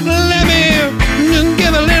problem. Let me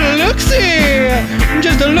give a little look-see.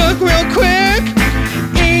 Just a look real quick.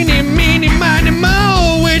 Eeny, meeny, miny,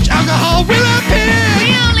 mo. Which alcohol will I pick?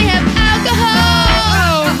 We only have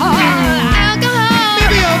alcohol. Alcohol.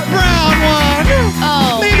 Maybe a brown one.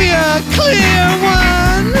 Oh. Maybe a clear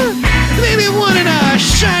one. Maybe one in a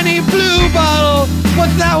shiny blue bottle.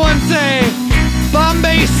 What's that one say?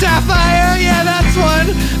 Bombay Sapphire? Yeah, that's one.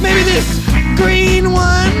 Maybe this green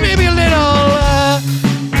one. Maybe a little,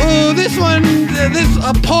 this one,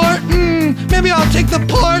 a port. Maybe I'll take the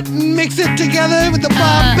port and mix it together with the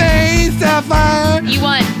Bombay Sapphire. You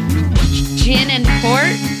want gin and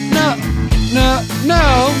port?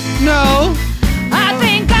 No. I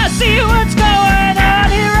think I see what's going on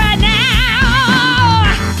here right now.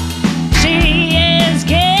 She is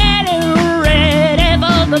getting ready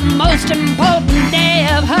for the most important day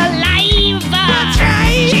of her life. That's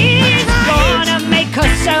right. She's That's right. gonna make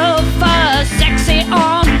herself a sexy,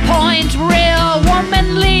 on point, real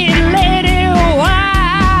womanly lady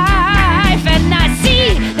wife. And I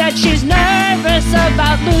see that she's nervous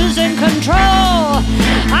about losing control.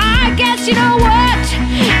 I guess you know what?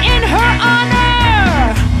 In her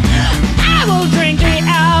honor, I will drink the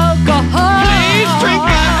alcohol. Please drink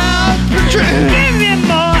my alcohol. Give me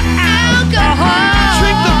more alcohol.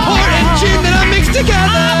 Drink the port and gin that I mixed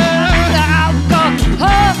together.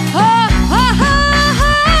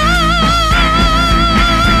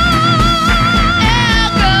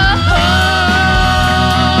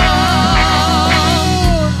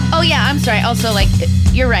 Oh yeah, I'm sorry. Also, like,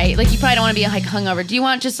 you're right. Like, you probably don't want to be like hungover. Do you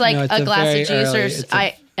want just like No, it's a a glass very of juice early- or it's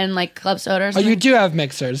a- and like club soda or Oh, something? you do have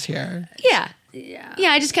mixers here. Yeah.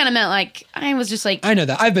 Yeah, I just kind of meant like I was just like I know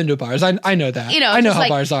that. I've been to bars. I know that. you know, I know just, how like,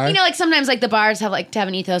 bars are. You know, like sometimes like the bars have like to have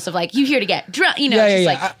an ethos of like you here to get drunk. You know, yeah, just yeah,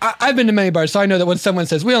 like yeah. I've been to many bars, so I know that when someone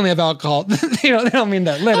says we only have alcohol, they don't mean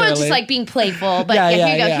that literally. oh, it's just like being playful. But Yeah, yeah, yeah,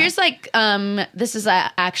 here you go. yeah. Here's like this is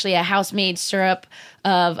actually a house-made syrup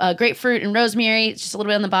of grapefruit and rosemary. It's just a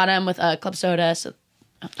little bit on the bottom with club soda. So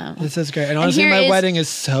This is great. And honestly, here my is- wedding is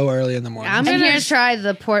so early in the morning. I'm And gonna here's- try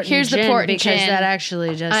the port. here's the and gin port and because gin. that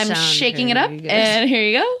actually does. I'm sound shaking it very up, good. and here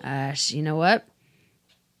you go. You know what?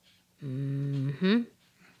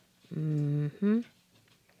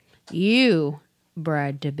 You,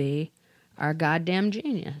 bride to be, are goddamn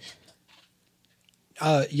genius.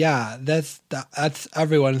 Yeah, that's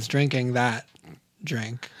everyone's drinking that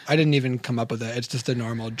drink. I didn't even come up with it. It's just a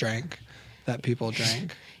normal drink that people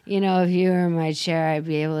drink. You know, if you were in my chair, I'd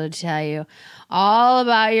be able to tell you all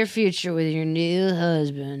about your future with your new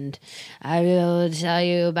husband. I'd be able to tell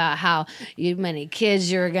you about how many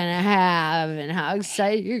kids you're gonna have and how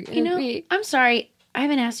excited you're gonna You know, be. I'm sorry, I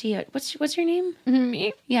haven't asked you yet. What's your name?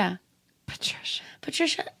 Me, Yeah, Patricia.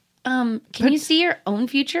 Patricia. Can you see your own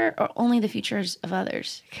future or only the futures of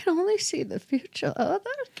others? I can only see the future of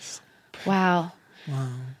others. Wow.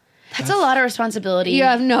 That's a lot of responsibility. You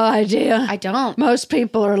have no idea. I don't. Most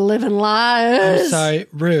people are living lies. I'm sorry,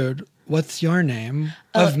 rude. What's your name?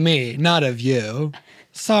 Of me, not of you.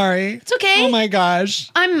 Sorry. It's okay. Oh my gosh.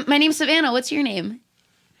 My name's Savannah. What's your name?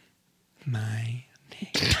 My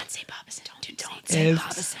Don't say Bobby. Don't is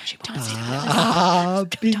Don't say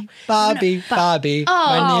Bobby. Bobby.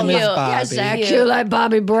 My name is cute. Bobby. Yes, Zach, you like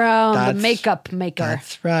Bobby Brown, the That's- makeup maker.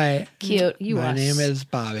 That's right. Cute. You My are name is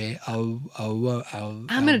Bobby. I'm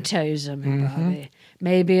going to tell you something, Bobby.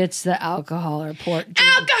 Maybe it's the alcohol or port.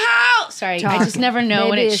 Alcohol. Sorry, I just never know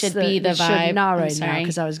when Maybe it it's should be the it should vibe. not I'm right now sorry.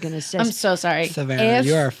 because I was going to say. I'm so sorry. Savannah, If-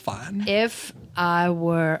 you're fun. If I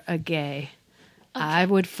were a gay, I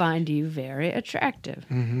would find you very attractive.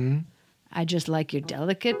 I just like your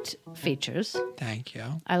delicate features. Thank you.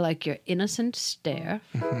 I like your innocent stare.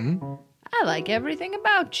 Mm-hmm. I like everything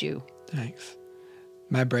about you. Thanks.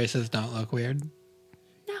 My braces don't look weird.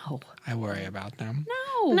 No. I worry about them.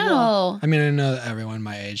 No. I mean, I know that everyone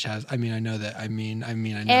my age has. I mean, I know that. I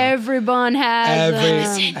know. Everyone has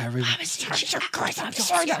Everyone.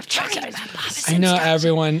 I know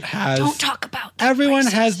everyone has. Don't talk about that. Everyone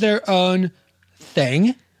has their own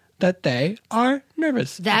thing that they are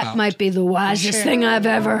nervous That about. might be the wisest thing I've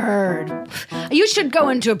ever heard. You should go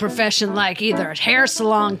into a profession like either a hair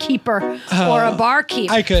salon keeper or a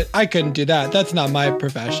barkeep. I couldn't do that. That's not my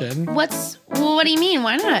profession. What do you mean?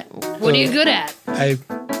 Why not? What are you good at?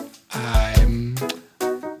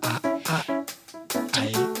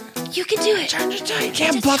 You can do it. I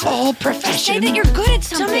can't bluff a whole profession. Say that you're good at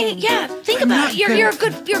something. Yeah, think about it. You're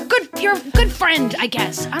a good friend, I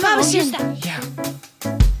guess. I don't know. Use that. Yeah.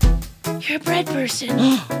 You're a bread person.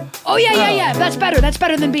 Oh yeah. That's better. That's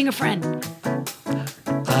better than being a friend.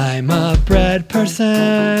 I'm a bread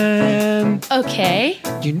person. Okay.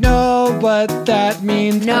 You know what that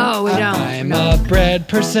means? No, we don't. I'm a bread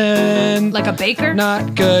person. Like a baker?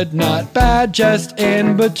 Not good, not bad, just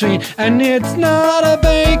in between. And it's not a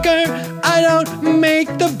baker. I don't make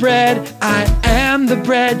the bread. I am the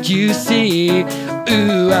bread you see.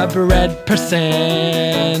 Ooh, a bread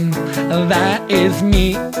person. That is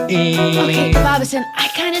me. Okay, Bobison, I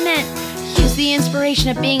kind of meant use the inspiration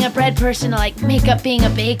of being a bread person to like make up being a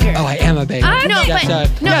baker. Oh, I am a baker. I know, yes, but- I,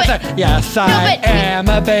 no, yes, but- I, yes, I am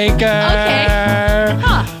a baker. Okay.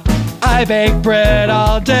 Huh. I bake bread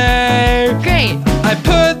all day. Great. I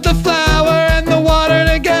put the flour and the water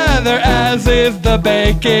together, as is the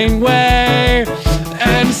baking way.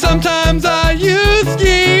 And sometimes I use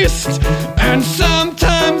yeast, and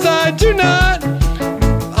sometimes I do not.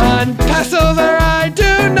 On Passover I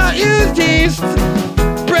do not use yeast.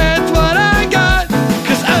 Bread's what I got,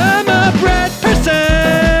 'cause I'm a bread person.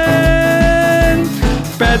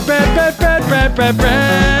 Bread, bread, bread, bread, bread, bread,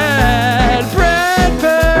 bread. Bread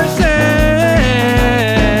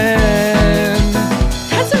person.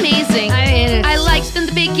 That's amazing. I mean, I liked in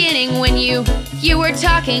the beginning when you were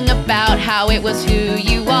talking about how it was who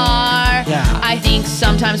you are. Yeah. I think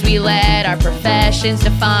sometimes we let our professions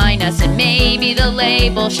define us, and maybe the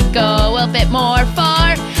label should go a bit more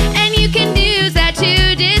far. And you can use that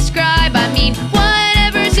to describe, I mean,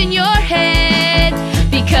 whatever's in your head.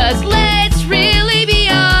 Because let's really be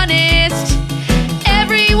honest,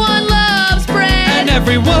 everyone loves bread. And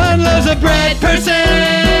everyone loves a bread person.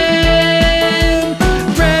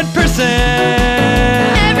 Bread person.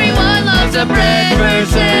 Everyone loves a bread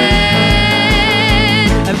person.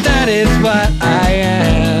 And that is what I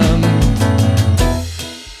am.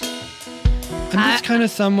 I'm just kind of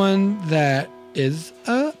someone that is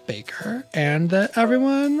a baker and that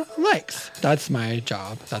everyone likes. That's my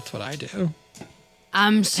job. That's what I do.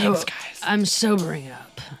 I'm Thanks, guys. I'm sobering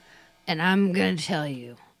up, and I'm gonna tell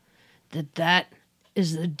you that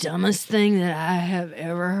is the dumbest thing that I have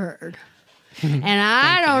ever heard. And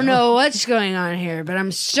I don't know what's going on here, but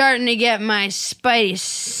I'm starting to get my spidey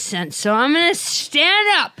sense. So I'm gonna stand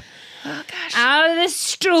up out of this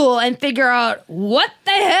stool and figure out what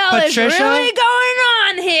the hell Patricia? is really going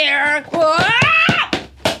on here.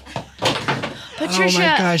 Patricia, Oh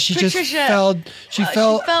my gosh, she just Patricia, fell. She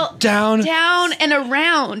fell down. down and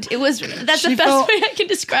around. That's She the best fell- way I can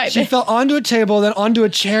describe She it. fell onto a table, then onto a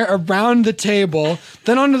chair, around the table,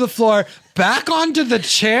 then onto the floor, back onto the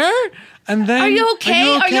chair, and then. Are you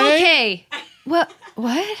okay? Are you okay? What?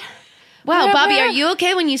 Wow, Whatever. Bobby, are you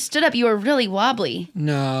okay? When you stood up, you were really wobbly.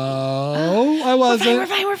 No, I wasn't. We're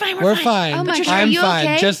fine. We're fine. Oh my Patricia, God. are I'm you fine.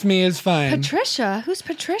 okay? Just me is fine. Patricia? Who's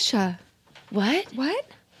Patricia? What? What?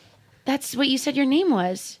 That's what you said your name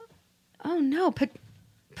was. Oh no,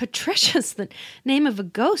 Patricia's the name of a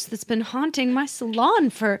ghost that's been haunting my salon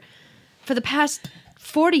for the past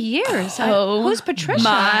 40 years. Who's Patricia?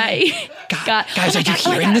 My God. Guys, are you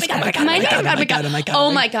hearing this? Oh my God, My oh my God, God, oh my God, oh my God.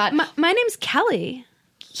 Oh my God. My name's Kelly.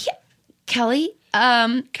 Kelly?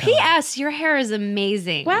 P.S. Your hair is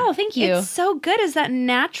amazing. Wow, thank you. It's so good. Is that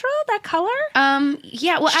natural, that color?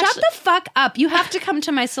 Yeah, well, Shut actually, the fuck up. You have to come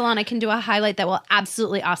to my salon. I can do a highlight that will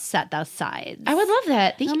absolutely offset those sides. I would love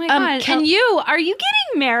that. Thank Oh you. my God. Are you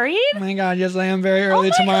getting married? Oh my God, yes, I am very early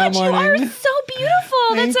oh my tomorrow God, morning. You are so beautiful.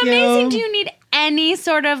 That's Thank amazing. you. Do you need any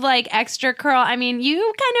sort of like extra curl? I mean, you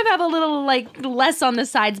kind of have a little like less on the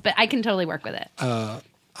sides, but I can totally work with it.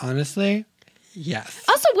 Honestly, yes.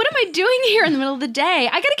 Also, what am I doing here in the middle of the day?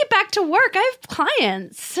 I gotta get back to work. I have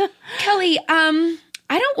clients. Kelly, I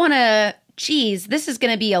don't want to. Geez, this is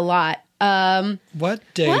going to be a lot. What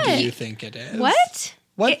day What? do you think it is? What?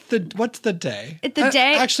 What's the day? The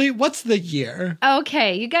day? Actually, what's the year?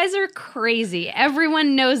 Okay, you guys are crazy.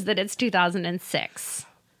 Everyone knows that it's 2006.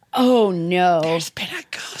 Oh no. There's been a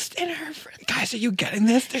ghost in her. Guys, are you getting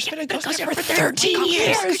this? There's been a ghost in her for 13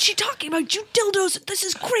 years. What is she talking about? You dildos. This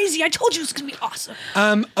is crazy. I told you it's going to be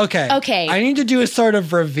awesome. Okay. I need to do a sort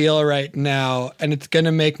of reveal right now, and it's going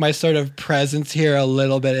to make my sort of presence here a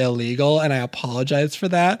little bit illegal, and I apologize for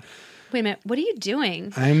that. Wait a minute. What are you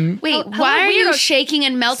doing? Wait, why are you shaking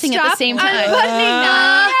and melting at the same time?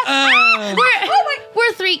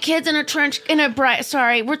 We're three kids in a trench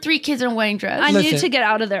we're three kids in a wedding dress. I need to get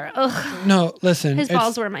out of there. Ugh. No, listen. His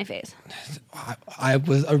balls were in my face. I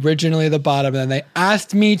was originally the bottom, and they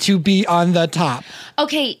asked me to be on the top.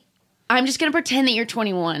 Okay, I'm just going to pretend that you're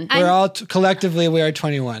 21. We're all collectively, we are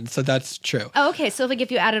 21, so that's true. Oh, okay. So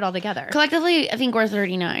if you add it all together. Collectively, I think we're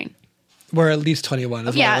 39. We're at least 21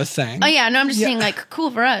 is what I was saying. Oh yeah, no, I'm just saying like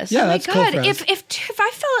cool for us. Yeah, oh my that's God. cool for us.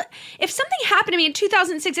 If something happened to me in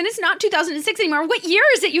 2006 and it's not 2006 anymore, what year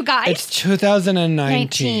is it, you guys? It's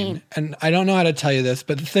 2019. And I don't know how to tell you this,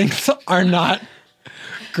 but things are not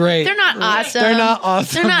great. They're not awesome. They're not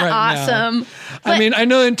awesome. They're not right awesome. Now. I mean, I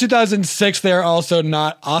know in 2006 they're also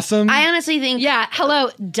not awesome. I honestly think. Yeah.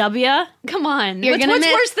 Hello, W. Come on. What's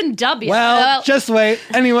worse than W? Well, just wait.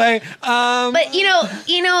 Anyway. But you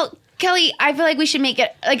know, Kelly, I feel like we should make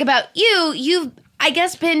it like about you. You've, I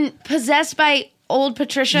guess, been possessed by old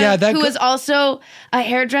Patricia, who was also a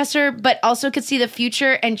hairdresser, but also could see the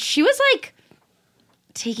future, and she was like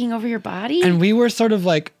taking over your body. And we were sort of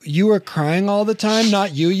like, you were crying all the time,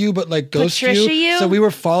 not you, but like ghost Patricia you. So we were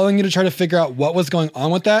following you to try to figure out what was going on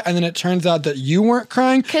with that, and then it turns out that you weren't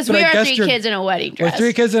crying because we are three kids in a wedding dress. We're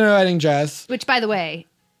three kids in a wedding dress. Which, by the way,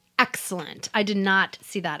 excellent. I did not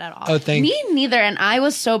see that at all. Oh, thank you. Me neither, and I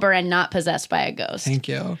was sober and not possessed by a ghost. Thank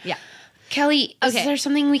you. Yeah. Kelly, is there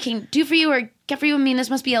something we can do for you or get for you? I mean, this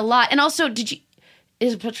must be a lot. And also,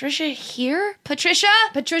 is Patricia here? Patricia?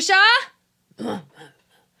 Did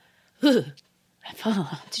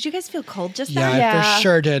you guys feel cold just then? then? Yeah, I for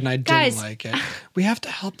sure did, and I Guys, didn't like it. We have to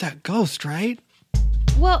help that ghost, right?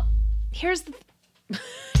 Well, here's the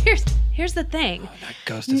thing. Oh, that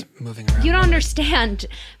ghost is moving around. You don't understand.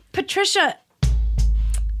 Patricia,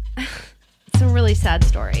 it's a really sad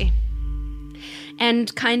story.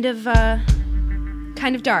 And kind of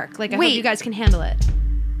dark. Like, I hope you guys can handle it.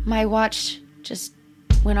 My watch just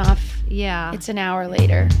went off. Yeah. It's an hour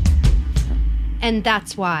later. And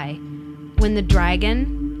that's why when the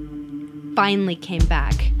dragon finally came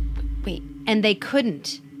back. Wait. And they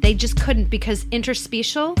just couldn't because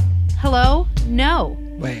interspecial? Hello? No.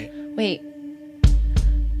 Wait.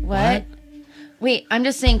 What? Wait, I'm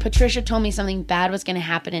just saying Patricia told me something bad was going to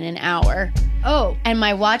happen in an hour. Oh. And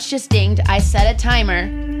my watch just dinged. I set a timer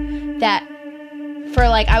that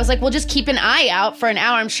I was like, we'll just keep an eye out for an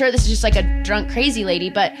hour. I'm sure this is just like a drunk crazy lady,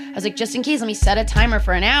 but I was like, just in case, let me set a timer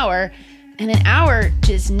for an hour. And an hour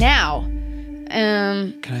is now.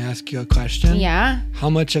 Can I ask you a question? Yeah? How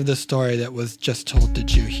much of the story that was just told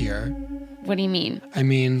did you hear? What do you mean? I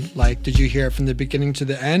mean, like, did you hear it from the beginning to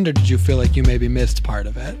the end, or did you feel like you maybe missed part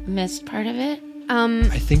of it? Missed part of it?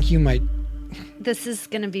 I think you might. This is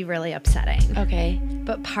going to be really upsetting. Okay.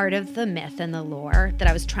 But part of the myth and the lore that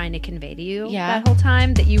I was trying to convey to you that whole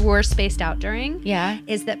time that you were spaced out during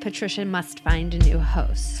is that Patricia must find a new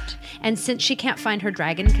host. And since she can't find her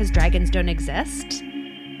dragon because dragons don't exist,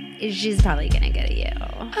 she's probably going to get at you.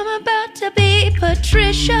 I'm about to be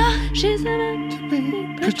Patricia. She's about to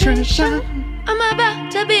be Patricia. I'm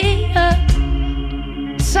about to be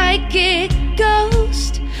a psychic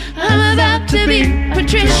ghost. I'm about to be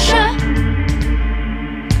Patricia.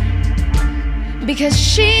 Because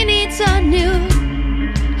she needs a new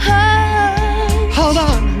host. Hold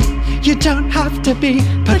on. You don't have to be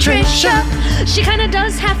Patricia. She kind of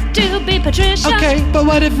does have to be Patricia. Okay, but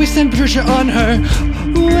what if we send Patricia on her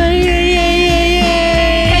way?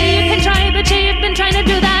 Hey, you can try, but you've been trying to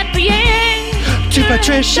do that for years. To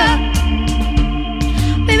Patricia.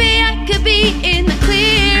 Maybe I could be in the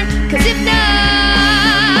clear. Cause if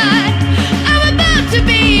not, I'm about to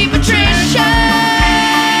be Patricia.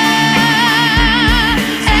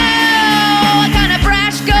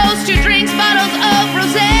 Ghost who drinks bottles of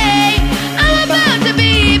rosé. I'm about to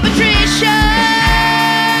be Patricia.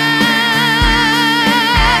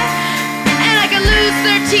 And I can lose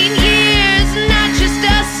 13 years, not just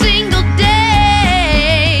a single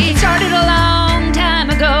day. It started a long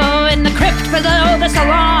time ago in the crypt below the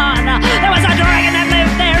salon. There was a dragon that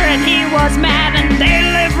lived there and he was mad and they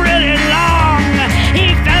lived really long.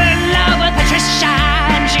 He fell in love with Patricia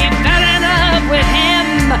and she fell in love with him.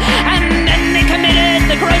 And then they committed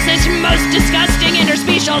the grossest, most disgusting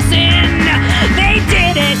interspecial sin. They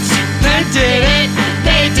did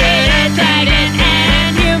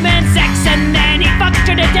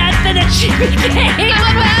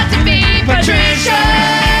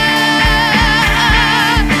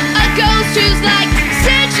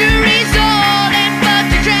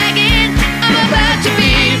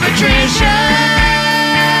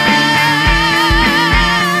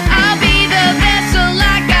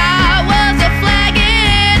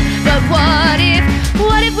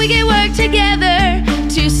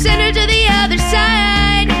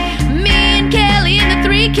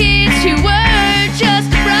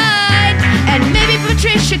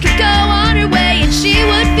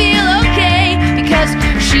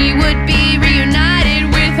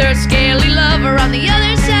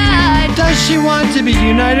she wanted to be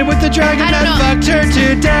united with the dragon I don't that know. fucked her to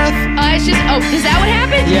death. It's just. Oh, is that what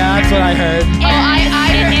happened? Yeah, that's what I heard. I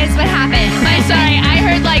heard. It is what happened. I'm sorry. I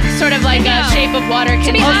heard like sort of like a No. Shape of Water.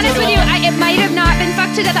 To be honest with you, it might have not been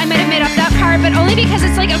fucked to death. I might have made up that part, but only because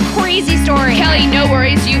it's like a crazy story. Kelly, no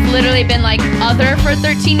worries. You've literally been like other for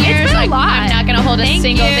 13 years. been a Like, lot. I'm not gonna hold a Thank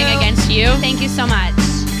single you. thing against you. Thank you so much.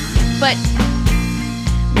 But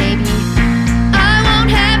maybe I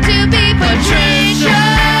won't have to be Patricia.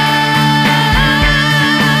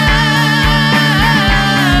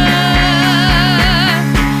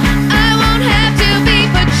 I won't have to be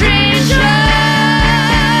Patricia.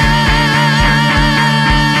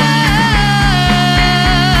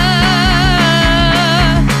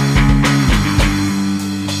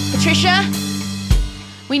 Patricia,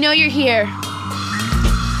 we know you're here.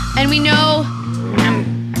 And we know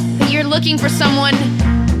that you're looking for someone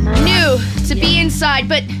new to be inside,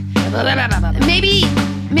 but maybe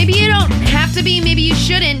you don't have to be, maybe you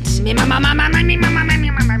shouldn't.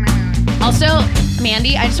 Also,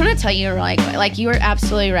 Mandy, I just want to tell you, like you were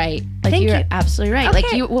absolutely right. Like Thank you were you. absolutely right. Okay.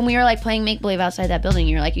 Like you, when we were like playing make believe outside that building,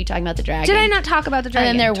 you were talking about the dragon. Did I not talk about the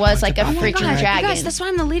dragon? And then there was like a about the freaking dragon. dragon. You guys, that's why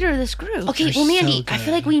I'm the leader of this group. Okay, You're well, Mandy, so I feel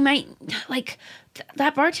good. like we might like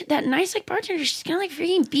that nice bartender. She's gonna like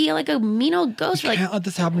freaking be like a mean old ghost. Like, Can't let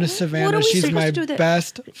this happen to What Savannah. are we She's supposed my to do with it?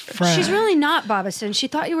 best friend. She's really not Bobison. She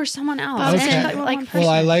thought you were someone else. Bobison, She Okay. thought you were like, one person. Well,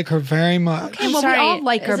 I like her very much. Okay, I'm well, sorry, we all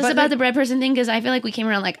like her. Is this but about the bread person thing? Because I feel like we came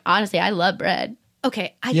around like honestly, I love bread.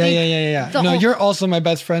 Okay, I Yeah, think yeah. the No, whole- you're also my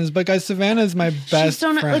best friends, but guys, Savannah is my Just best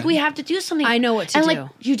don't friend. like we have to do something. I know what to and, do. Like,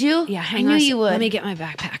 you do? Yeah, I hang knew on. you would. Let me get my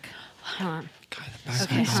backpack. Hold on. God, the back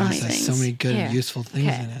Okay, of so the many house has so things. many good and Here. useful things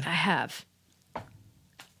Okay, in it. I have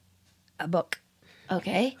a book.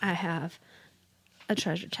 Okay. I have a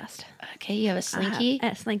treasure chest. Okay. You have a slinky. I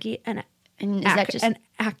have a slinky and And is that just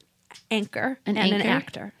anchor An and an anchor?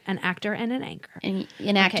 actor. An actor and an anchor. and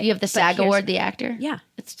an actor? Okay, You have the but SAG here's- award, the actor. Yeah.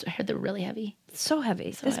 I heard they're really heavy. It's so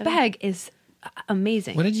heavy. this heavy. bag is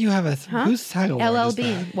amazing. What did you have? Whose SAG award is LLB.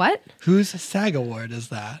 that? What? Whose SAG award is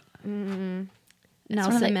that? Nelson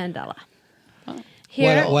one of Mandela. Oh.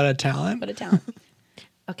 Here. What a talent. What a talent.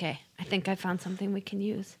 Okay, I think I found something we can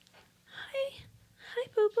use. Hi,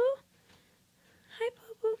 Boo Boo. Hi,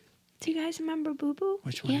 Boo Boo. Do you guys remember Boo Boo?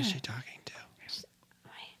 Which one is Yeah. she talking to?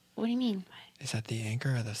 What do you mean? Is that the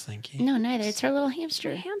anchor or the slinky? No, neither. It's her little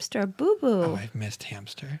hamster. Hamster, Boo Boo. Oh, I've missed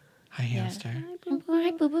hamster. Hi, hamster. Hi, Boo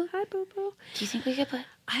Hi, Boo Boo. Hi, Boo Boo. Do you think we could put?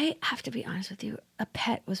 I have to be honest with you. A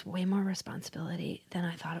pet was way more responsibility than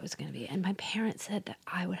I thought it was going to be, and my parents said that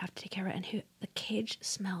I would have to take care of it. And the cage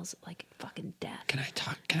smells like fucking death. Can I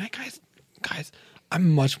talk? Can I, guys?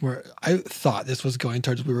 I'm much more. I thought this was going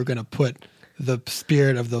towards we were going to put the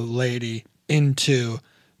spirit of the lady into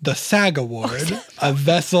the SAG award, a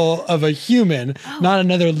vessel of a human, not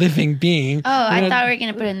another living being. Oh, I thought we were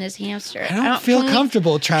gonna put in this hamster. I don't feel can we-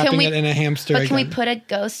 comfortable can trapping we- it in a hamster But can we again. put a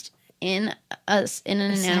ghost in an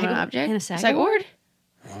inanimate object? in a SAG award?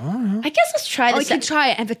 I guess let's try Oh, this. you can try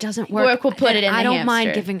it. If it doesn't work, We'll put then it in I the don't mind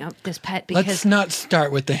hamster. giving up this pet because Let's not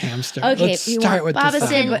start with the hamster. Okay, Let's start with the SAG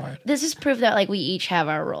Bobison, award. this is proof that like we each have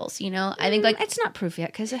our roles. You know, I think like it's not proof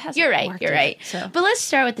yet because it hasn't. you're right. worked You're yet, right. So, But let's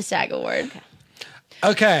start with the SAG award.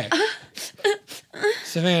 Okay.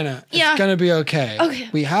 Savannah, Yeah. it's going to be okay. Okay.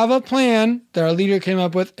 We have a plan that our leader came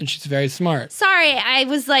up with, and she's very smart. sorry, I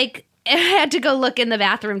was like, I had to go look in the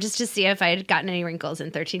bathroom just to see if I had gotten any wrinkles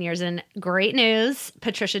in 13 years. And great news,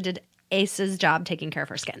 Patricia did Ace's job taking care of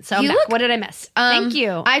her skin. So I'm You back. look- What did I miss? Thank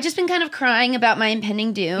you. I've just been kind of crying about my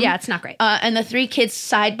impending doom. Yeah, it's not great. And the 3 kids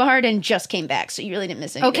sidebarred and just came back, so you really didn't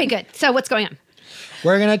miss anything. Okay, good. So what's going on?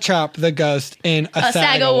 We're going to trap the ghost in a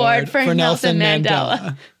SAG award for Nelson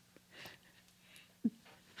Mandela.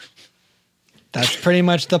 That's pretty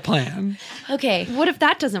much the plan. Okay. What if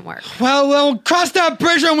that doesn't work? Well, we'll cross that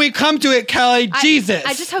bridge when we come to it, Kelly. Jesus.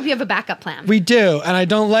 I just hope you have a backup plan. We do, and I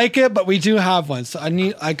don't like it, but we do have one. So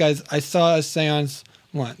guys, I saw a seance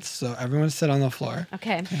once. So everyone sit on the floor.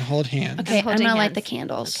 Okay. And hold hands. Okay, I'm holding gonna light hands. the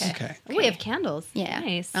candles. Okay. Oh, we have candles. Yeah.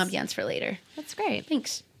 Nice. Ambiance for later. That's great.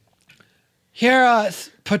 Thanks. Hear us,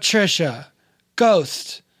 Patricia,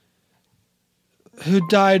 ghost, who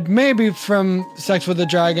died maybe from sex with a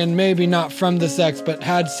dragon, maybe not from the sex, but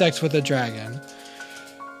had sex with a dragon.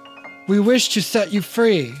 We wish to set you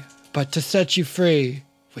free, but to set you free,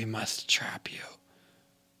 we must trap you.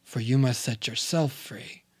 For you must set yourself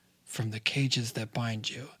free from the cages that bind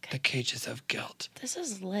you, the cages of guilt. This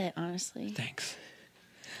is lit, honestly. Thanks.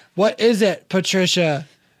 What is it, Patricia?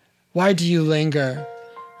 Why do you linger?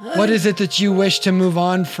 What is it that you wish to move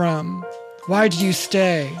on from? Why do you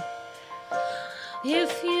stay?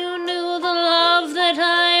 If you knew the love that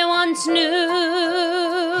I once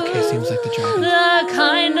knew. Okay, seems like the dragon. The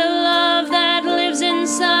kind of love that lives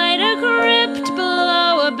inside a crypt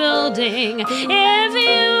below a building. If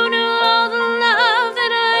you knew all the love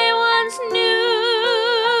that I once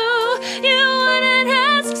knew, you wouldn't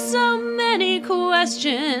ask so many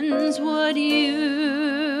questions, would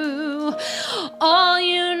you? All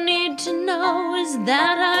you need to know is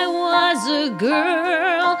that I was a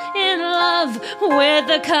girl in love with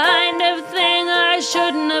the kind of thing I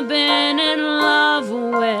shouldn't have been in love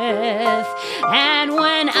with. And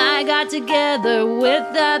when I got together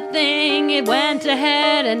with that thing, it went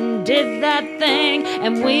ahead and did that thing,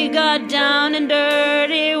 and we got down and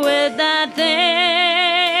dirty with that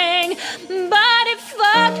thing. But it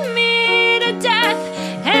fucked me to death,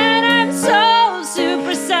 and I'm so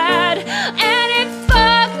super sad. And it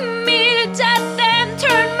fucked me to death and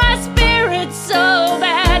turned my spirit so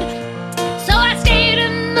bad. So I stayed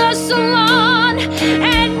in the salon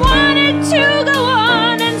and wanted to go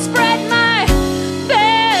on and spread my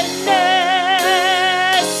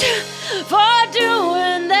badness for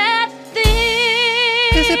doing that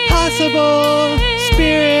thing. Is it possible,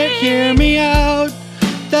 spirit, hear me out?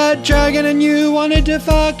 That dragon and you wanted to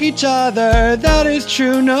fuck each other, that is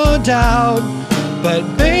true, no doubt. But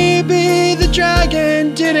baby, the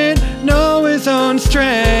dragon didn't know his own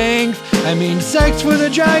strength. I mean, sex with a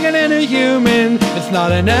dragon and a human, it's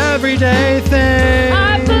not an everyday thing.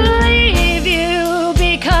 I believe you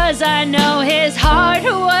because I know his heart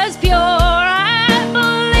was pure. I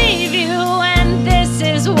believe you, and this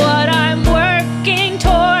is what I'm working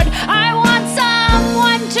toward. I want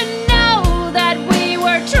someone to know that we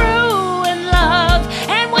were true in love.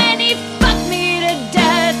 And when he fucked me to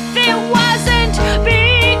death, it wasn't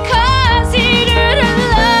because he didn't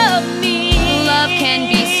love me. Love can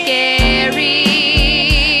be scary.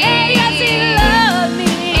 Yes, he loved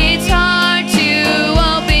me. It's hard to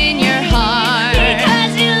open your heart.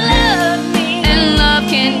 Because he loved me. And love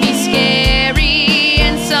can be scary.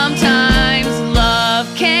 And sometimes love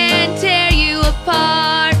can tear you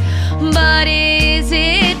apart. But is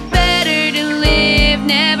it better to live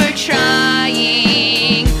never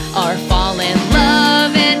trying? Or fall in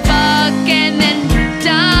love and fuck and then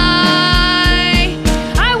die?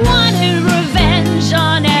 I wanted revenge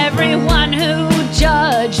on everyone who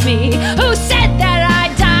judged me, who said that I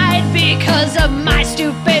died because of my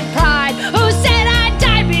stupid pride, who said I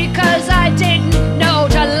died because I didn't know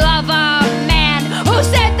to love a man, who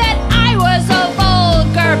said that I was a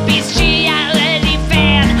vulgar bestiality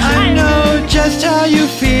fan. I know just how you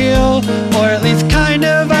feel, or at least kind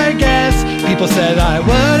of, I guess. People said I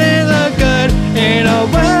wouldn't look good in a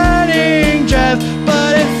wedding dress,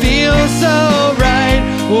 but it feels so right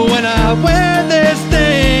when I wear this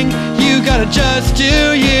thing. You gotta just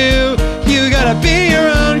do you, you gotta be your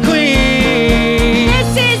own queen.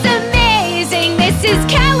 This is amazing. This is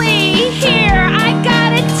Kelly here. I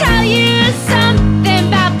gotta tell you something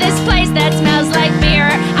about this place that smells like beer.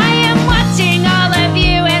 I am watching all of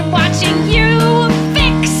you and watching you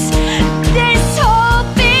fix. This whole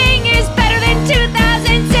thing is better than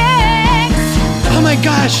 2006. Oh my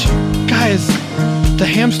gosh, guys, the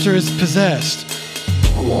hamster is possessed.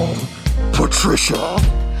 Patricia.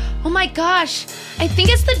 Oh my gosh, I think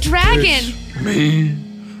it's the dragon. Me,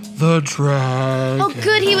 the dragon. Oh,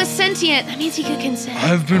 good, he was sentient. That means he could consent.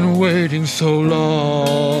 I've been waiting so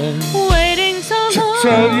long Waiting so to long.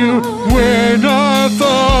 tell you when I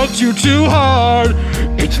fucked you too hard.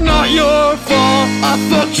 It's not your fault, I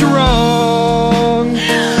fucked you wrong.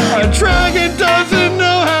 A dragon doesn't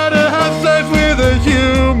know how to have sex with a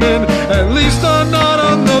human. At least I'm not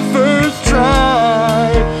on the first try.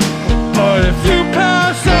 But if you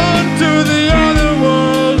pass on to the other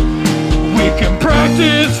world, we can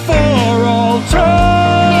practice for all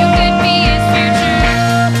time. You could be his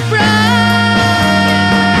future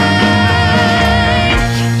bride.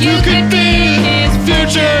 You could be his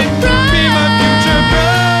future bride. Be my future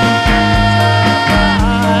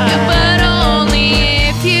bride. But only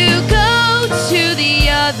if you go to the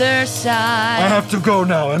other side. I have to go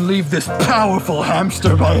now and leave this powerful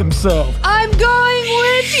hamster by himself. I'm going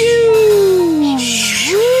with you.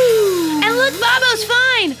 And look, Bobo's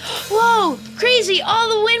fine. Whoa, crazy. All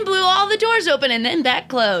the wind blew all the doors open and then back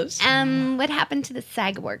closed. What happened to the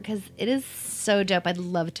SAG award? Because it is so dope. I'd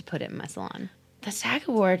love to put it in my salon. The SAG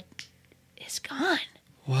award is gone.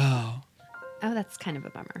 Wow. Oh, that's kind of a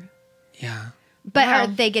bummer. Yeah. But Wow. are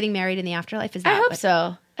they getting married in the afterlife? Is that I hope what-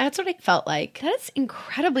 so. That's what it felt like. That is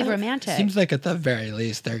incredibly romantic. Seems like at the very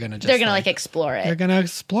least they're gonna just They're gonna like explore they're it. gonna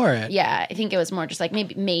explore it. Yeah, I think it was more just like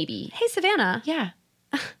maybe. Hey, Savannah. Yeah.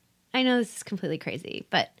 I know this is completely crazy,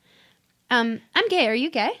 but I'm gay. Are you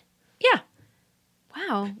gay? Yeah.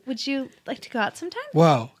 Wow. Would you like to go out sometime?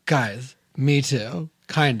 Whoa, guys, me too.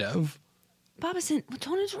 Kind of. Bobison,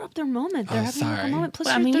 don't interrupt their moment. They're having sorry. a moment. Plus,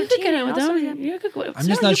 Well, I you're mean, you 13, could get it with and also them. have- You could go- I'm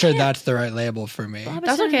just No, not you sure can't. that's the right label for me. Bobison,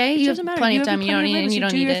 That's okay. it You doesn't have matter. plenty of have time. You don't plenty of need it. labels. You don't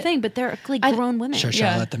do need your it. thing, but they're like grown women. Sure,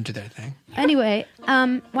 I'll let them do their thing. Anyway,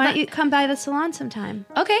 why don't you come by the salon sometime?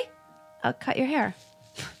 Okay. I'll cut your hair.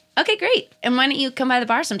 Okay, great. And why don't you come by the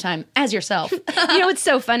bar sometime as yourself? You know what's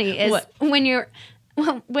so funny is What? when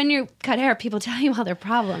you cut hair, people tell you all their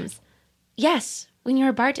problems. Yes, when you're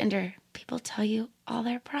a bartender, people tell you all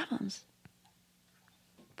their problems.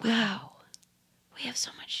 Wow. We have so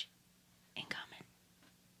much in common.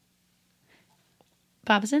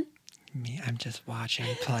 Bobson? Me, I'm just watching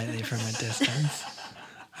politely from a distance.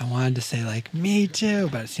 I wanted to say like me too,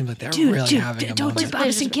 but it seems like they're really having a don't moment.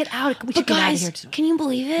 Bobson, get out. We should But get out of guys, here. can you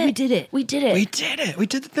believe it? We did it. We did it. We did it. We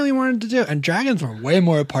did the thing we wanted to do, and dragons were way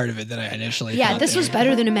more a part of it than I initially. Yeah, thought this they was were.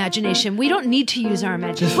 better than imagination. We don't need to use our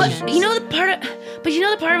imagination. But you know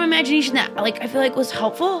the part of imagination that I feel like was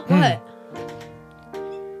helpful? What?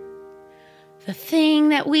 The thing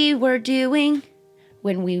that we were doing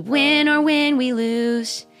when we win or when we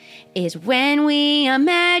lose is when we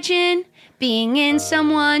imagine being in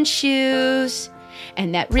someone's shoes.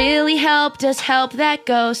 And that really helped us help that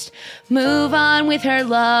ghost move on with her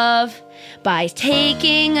love by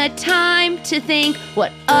taking a time to think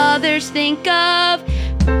what others think of.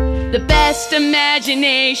 The best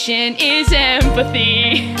imagination is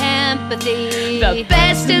empathy. Empathy. The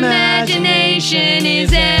best imagination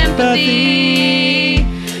is empathy.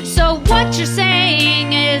 So what you're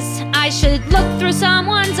saying is I should look through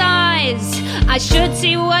someone's eyes. I should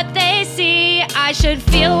see what they see. I should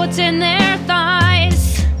feel what's in their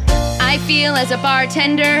thighs. I feel as a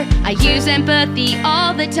bartender, I use empathy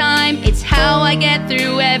all the time. It's how I get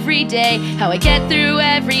through every day, how I get through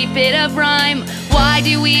every bit of rhyme. Why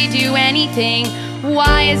do we do anything?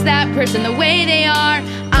 Why is that person the way they are?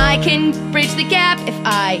 I can bridge the gap if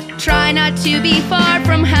I try not to be far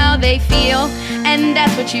from how they feel. And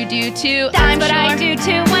that's what you do too, That's what I do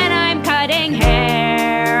too when I'm cutting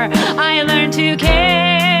hair. I learn to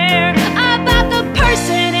care about the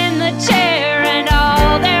person in the chair and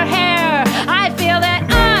all their hair. I feel that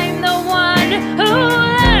I'm the one who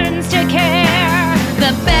learns to care.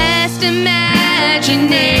 The best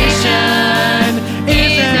imagination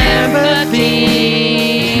is empathy.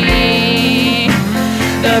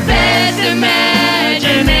 The best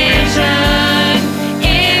imagination is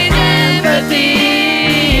empathy.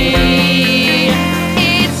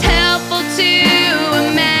 It's helpful to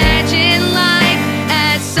imagine life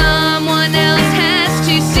as someone else has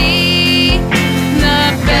to see.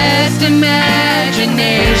 The best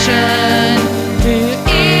imagination is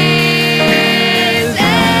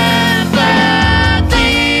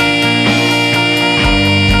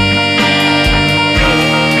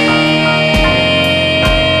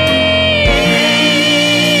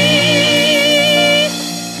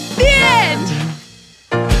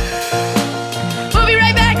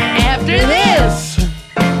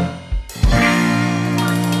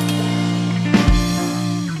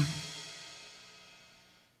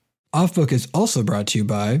Offbook is also brought to you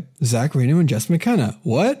by Zach Reno and Jess McKenna.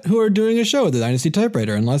 What? Who are doing a show at the Dynasty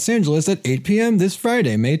Typewriter in Los Angeles at 8 p.m. this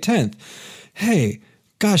Friday, May 10th. Hey,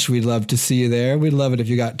 gosh, we'd love to see you there. We'd love it if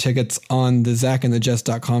you got tickets on the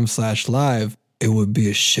zachandthejess.com/live. It would be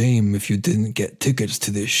a shame if you didn't get tickets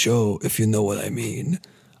to this show, if you know what I mean.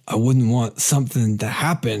 I wouldn't want something to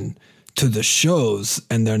happen to the shows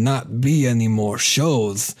and there not be any more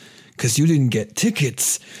shows because you didn't get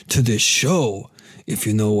tickets to this show. If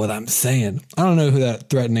you know what I'm saying. I don't know who that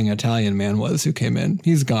threatening Italian man was who came in.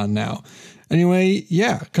 He's gone now. Anyway,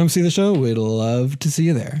 yeah, come see the show. We'd love to see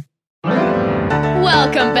you there.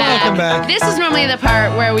 Welcome back. Welcome back. This is normally the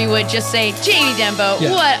part where we would just say, Jamie Dembo,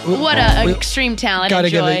 Yeah. what a extreme talent Gotta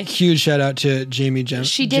and give joy. a huge shout out to Jamie Dembo.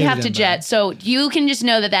 She did have to jet, so you can just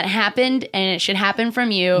know that happened, and it should happen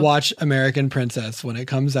from you. Watch American Princess when it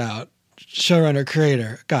comes out. Showrunner,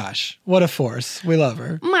 creator. Gosh, what a force. We love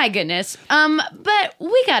her. My goodness. But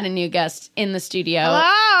we got a new guest in the studio. Hello.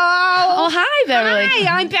 Oh, hi, Beverly.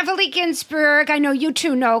 Hi, I'm Beverly Ginsburg. I know you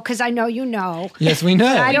two know because I know you know. Yes, we know.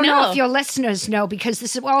 I don't know know. if your listeners know because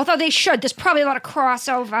this is, well, although they should, there's probably a lot of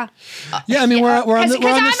crossover. Yeah, I mean, we're on the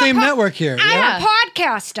 'Cause I'm same network here. I'm a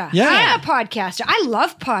podcaster. Yeah. I'm a podcaster. I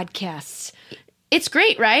love podcasts. It's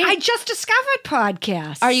great, right? I just discovered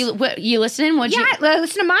podcasts. Are you listening? Yeah,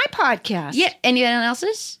 listen to my podcast. Yeah. Anyone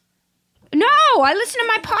else's? No, I listen to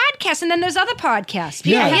my podcast, and then there's other podcasts.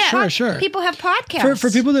 Sure. People have podcasts. For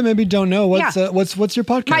people that maybe don't know, what's your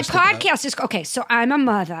podcast? My about? podcast is okay. So I'm a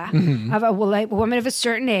mother of a woman of a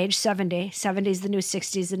certain age, 70. 70 is the new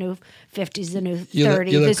 60s, the new 50s, the new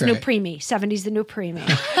 30. There's new preemie. 70s the new preemie.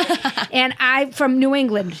 And I'm from New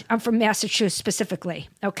England. I'm from Massachusetts specifically.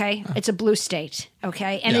 Okay, it's a blue state.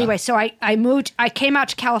 Okay, and anyway, so I moved. I came out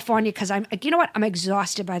to California because you know what? I'm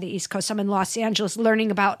exhausted by the East Coast. I'm in Los Angeles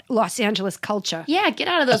learning about Los Angeles culture. Yeah, get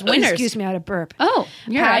out of those winters. Excuse me, I had a burp. Oh,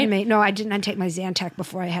 you're Pardon right. me. No, I didn't. I take my Zantac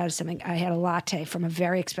before I had something. I had a latte from a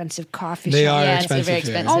very expensive coffee They shop. are Yeah, expensive. it's very here.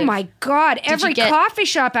 expensive. Oh my God! you Every get- coffee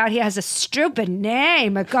shop out here has a stupid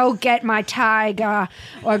name. Go get my Tiger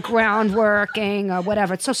or Groundworking or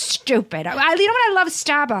whatever. It's so stupid. You know what? I love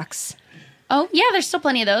Starbucks. Oh, yeah, there's still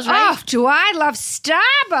plenty of those, right? Oh, do I love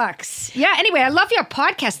Starbucks? Yeah. Anyway, I love your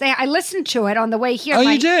podcast. I listened to it on the way here. Oh,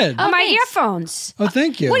 you did? On my thanks. earphones. Oh,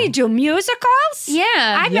 thank you. What do you do? Musicals? Yeah.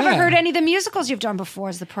 I've never Yeah. heard any of the musicals you've done before.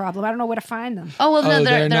 Is the problem? I don't know where to find them. Oh, well, no, Oh,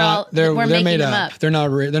 they're not. all, They're we're making made them up. up. They're not.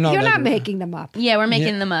 They're not. You're like- not making them up. Yeah, we're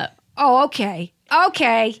making them up. Oh, okay.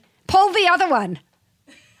 Okay. Pull the other one.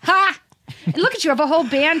 Ha! And look at you, have a whole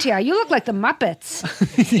band here. You look like the Muppets.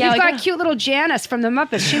 Yeah, You've we got got- cute little Janice from the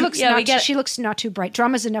Muppets. She looks Yeah, we got- she looks not too bright.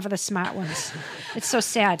 Drummers are never the smart ones. It's so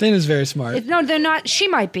sad. Dana's very smart. No, they're not. She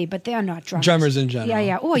might be, but they're not drummers. Drummers in general.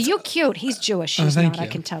 Yeah. Oh, you're cute. He's Jewish. She's thank not. I you.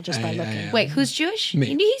 can tell just by looking. Wait, who's Jewish?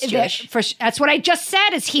 Me. He's Jewish. That's what I just said.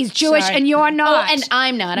 Is he's Jewish Sorry. and you're not? Oh, and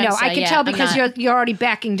I'm not. I'm no, sorry. I can Yeah, tell I'm because not. you're already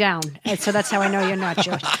backing down, and so that's how I know you're not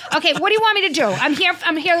Jewish. Okay, what do you want me to do?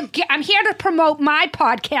 I'm here to promote my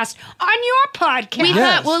podcast on your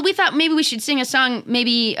podcast. We thought maybe we should sing a song,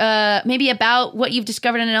 maybe about what you've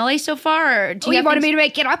discovered in LA so far. Or do you wanted me to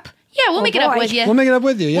make it up? Yeah, we'll make it up with you. We'll make it up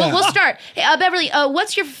with you. Yeah. We'll start. Hey, Beverly,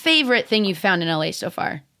 what's your favorite thing you've found in LA so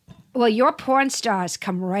far? Well, your porn stars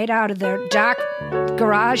come right out of their dark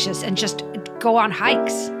garages and just go on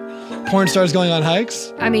hikes. Porn stars going on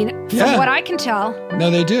hikes? I mean, from what I can tell. No,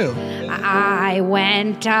 they do. I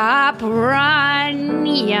went up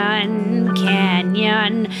Runyon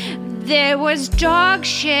Canyon. There was dog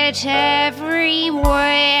shit everywhere,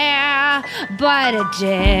 but it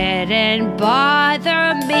didn't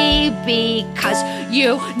bother me because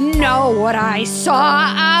you know what I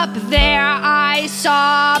saw up there. I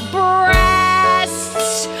saw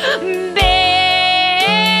breasts,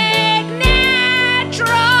 big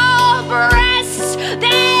natural breasts.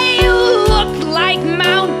 They looked like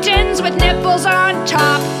mountains with nipples on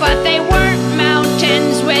top, but they weren't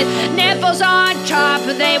mountains with nipples on top.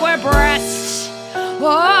 They were breasts.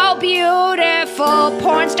 Oh, beautiful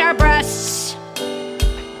porn star breasts.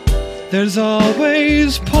 There's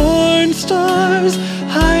always porn stars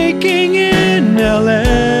hiking in LA.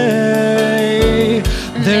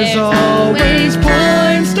 There's always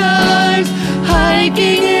porn stars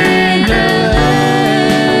hiking in LA.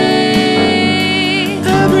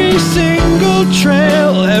 Every single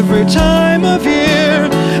trail, every time of year,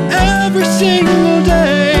 every single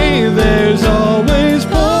day, there's always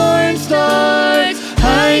porn stars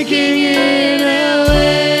hiking in LA.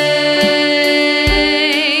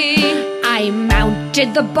 I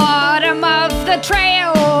mounted the bottom of the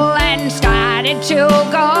trail and started to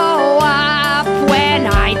go up when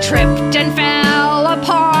I tripped and fell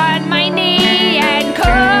upon my knee and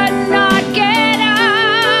could not get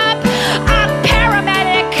up. A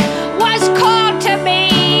paramedic was called to me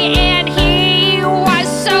and he was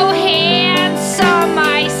so handsome.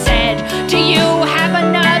 I said, "Do you have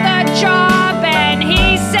another job?" And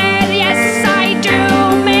he said, "Yes, I do,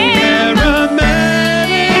 ma'am."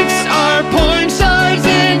 Paramedics are porn stars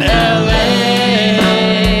in LA.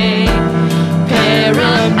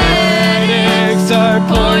 Paramedics are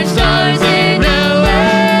porn stars in LA.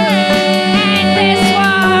 And this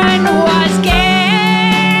one was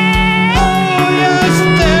gay. Oh yes,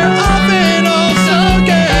 they're often also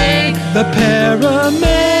gay. The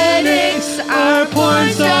paramedics are porn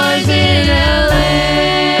stars in LA.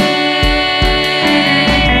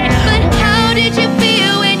 But how did you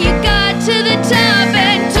feel when you got to the top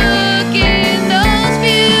and took in those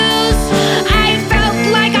views? I felt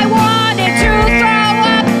like I wanted to throw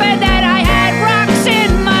up and that I had rocks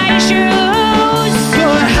in my shoes.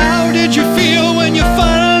 But how did you feel when you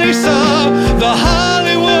finally saw the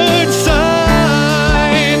Hollywood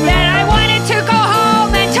sign? That I wanted to go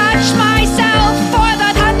home and touch myself for the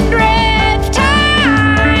 100th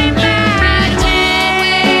time.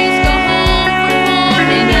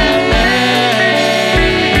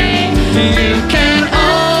 You can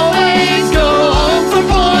always go home for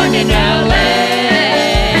porn in LA.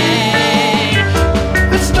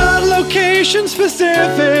 It's not location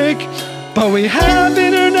specific, but we have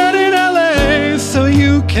internet in LA.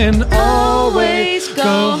 can always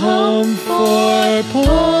go home for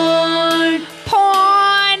porn.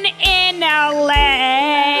 Porn in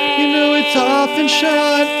LA. You know it's often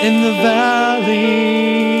shot in the valley.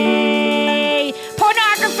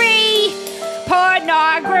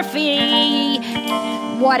 Pornography.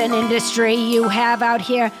 What an industry you have out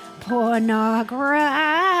here. Pornography.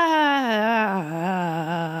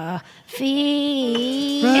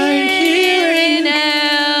 Right here in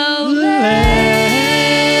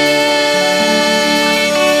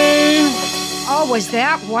Oh, was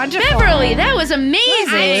that wonderful? Beverly, that was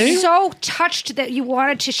amazing. I'm so touched that you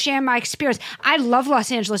wanted to share my experience. I love Los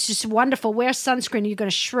Angeles. It's just wonderful. Wear sunscreen. You're going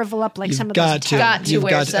to shrivel up like some of those. Got to You've wear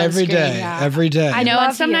got to every sunscreen. day. Yeah. Every day. I know, love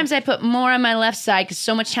and sometimes I put more on my left side because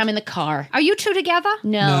so much time in the car. Are you two together?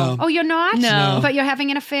 No. Oh, you're not? No. But you're having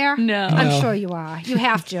an affair? No. I'm No. sure you are. You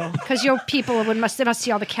have to. Because your people they must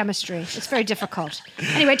see all the chemistry. It's very difficult.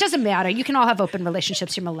 Anyway, it doesn't matter. You can all have open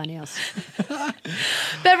relationships. You're millennials.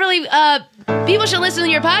 Beverly, people should listen to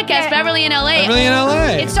your podcast, Beverly in LA. Beverly in LA.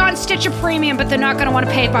 It's on Stitcher Premium, but they're not going to want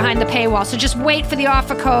to pay it behind the paywall. So just wait for the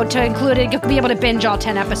offer code to include it. You'll be able to binge all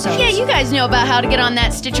 10 episodes. Yeah, you guys know about how to get on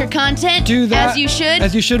that Stitcher content. Do that. As you should.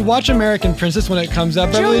 As you should. Watch American Princess when it comes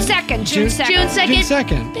up. June Beverly. 2nd. June 2nd. June 2nd. June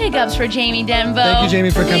 2nd. Big ups for Jamie Denbo. Thank you,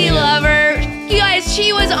 Jamie, for coming We in. love her. You guys,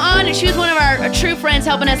 she was one of our true friends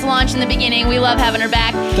helping us launch in the beginning. We love having her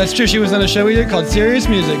back. That's true. She was on a show we did called Serious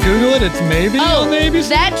Music. Google it. It's maybe.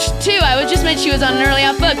 That too. I was just mentioned she was on an early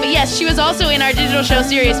off book, but yes, she was also in our digital show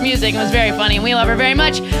Serious Music and was very funny, and we love her very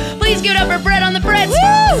much. Please give it up for Brett on the Bretts.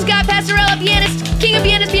 Scott Passarella, pianist, king of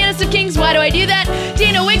pianists, pianist of kings. Why do I do that?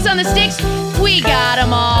 Dana Wicks on the sticks. We got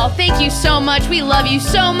them all. Thank you so much. We love you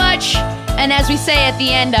so much. And as we say at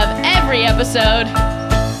the end of every episode,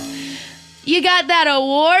 you got that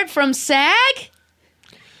award from SAG?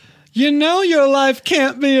 You know your life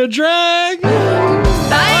can't be a drag.